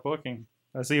 Lamb chop booking.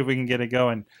 Let's see if we can get it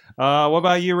going. What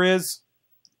about you, Rizz?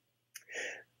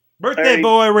 Birthday Already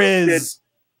boy, Rizz.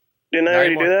 Didn't I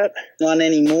already do that? Not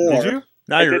anymore. Did you?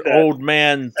 Now I you're did that. old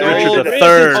man Old Richard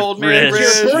Rizz, III. old man Rizz.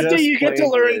 Rizz. Your birthday, Just you get to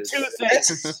plain learn Rizz. two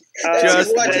things. That's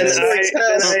Just watching Rizz. Sorg's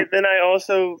house. Then I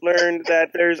also learned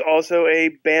that there's also a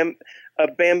Bam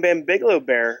Bam Bigelow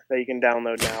bear that you can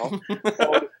download now.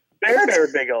 Called Bear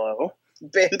Bigelow.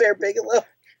 Bam Bear Bigelow.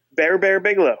 Bear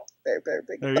Bigelow. Bear There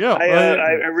Bigelow. you go.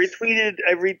 I retweeted.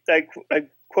 I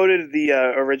quoted the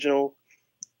original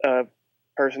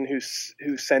person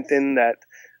who sent in that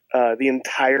the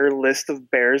entire list of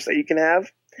bears that you can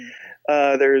have.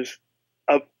 There's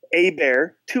a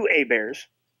bear, two A bears,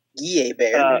 Yay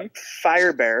Bear.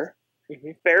 Fire Bear,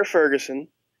 Bear Ferguson,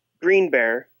 Green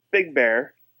Bear, Big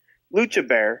Bear, Lucha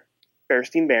Bear,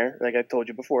 Bearstein Bear, like I told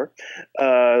you before.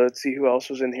 Let's see who else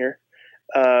was in here.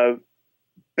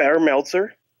 Bear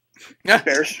Meltzer,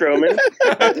 Bear Strowman,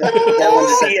 That one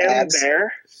just has CM abs.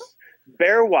 Bear,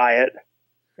 Bear Wyatt,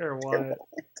 Bear Wyatt.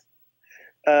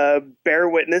 Bear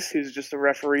Witness, who's just a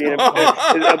referee in He's a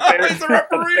referee. a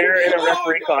bear in a Oh,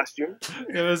 referee costume,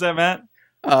 What was that, Matt?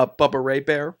 Bubba Ray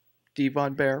Bear,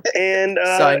 Devon Bear, and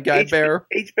Sign Guy Bear,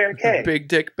 H Bear K. Big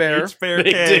Dick Bear, H Bear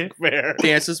Big K. Dick Bear.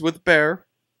 Dances with Bear,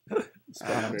 Oh,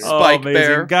 Spike amazing.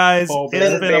 Bear. Guys, Paul it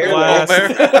has Bear. been a Paul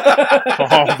blast.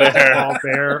 Paul Bear. Paul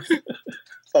Bear.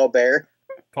 Paul Bear.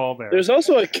 Paul Bear. There's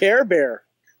also a Care Bear.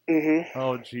 Mm-hmm.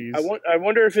 Oh, jeez. I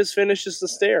wonder if his finish is the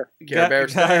stare. Care Bear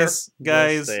guys,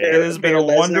 Yes, it has been Bear a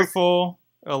Lesnar. wonderful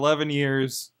 11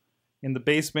 years in the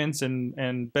basements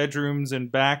and bedrooms and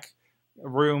back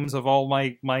rooms of all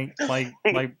my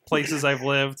places I've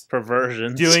lived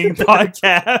Perversions. doing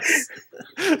podcasts.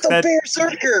 The That- Bear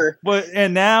Circer.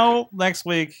 and now next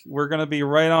week we're gonna be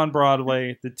right on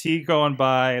Broadway. The T going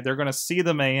by. They're gonna see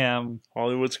the mayhem.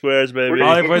 Hollywood Squares, baby.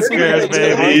 Hollywood Squares,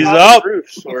 baby. He's up.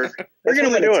 We're gonna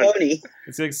win a Tony.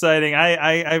 It's exciting.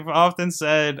 I've often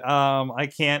said I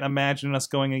can't imagine us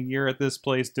going a year at this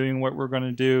place doing what we're going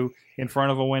to do in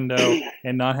front of a window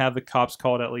and not have the cops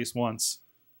called at least once.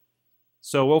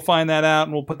 So we'll find that out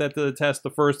and we'll put that to the test the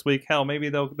first week. Hell, maybe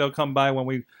they'll come by when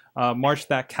we march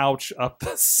that couch up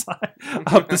the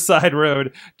side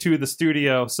road to the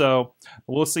studio. So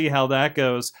we'll see how that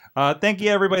goes. Thank you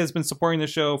everybody that's been supporting the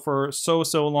show for so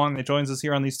long that joins us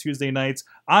here on these Tuesday nights.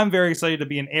 I'm very excited to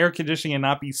be in air conditioning and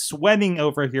not be sweating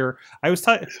over here. I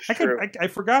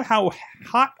forgot how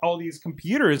hot all these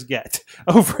computers get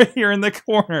over here in the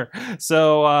corner.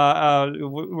 So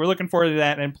we're looking forward to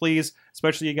that. And please,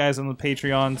 especially you guys on the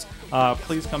Patreons,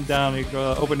 please come down. We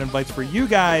open invites for you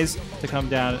guys to come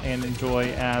down and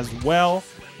enjoy as well.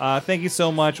 Thank you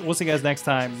so much. We'll see you guys next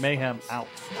time. Mayhem out.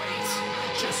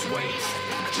 Just wait,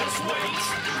 just wait,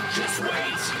 just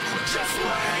wait, just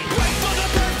wait. Wait for the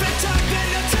perfect time, then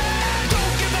attack.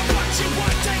 Don't give up what you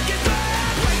want, take it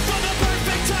back. Wait for the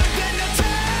perfect time, then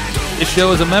attack. This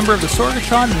show is a member of the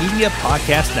Sorgatron Media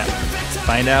Podcast Network.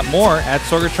 Find out more at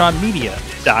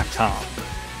sorgatronmedia.com.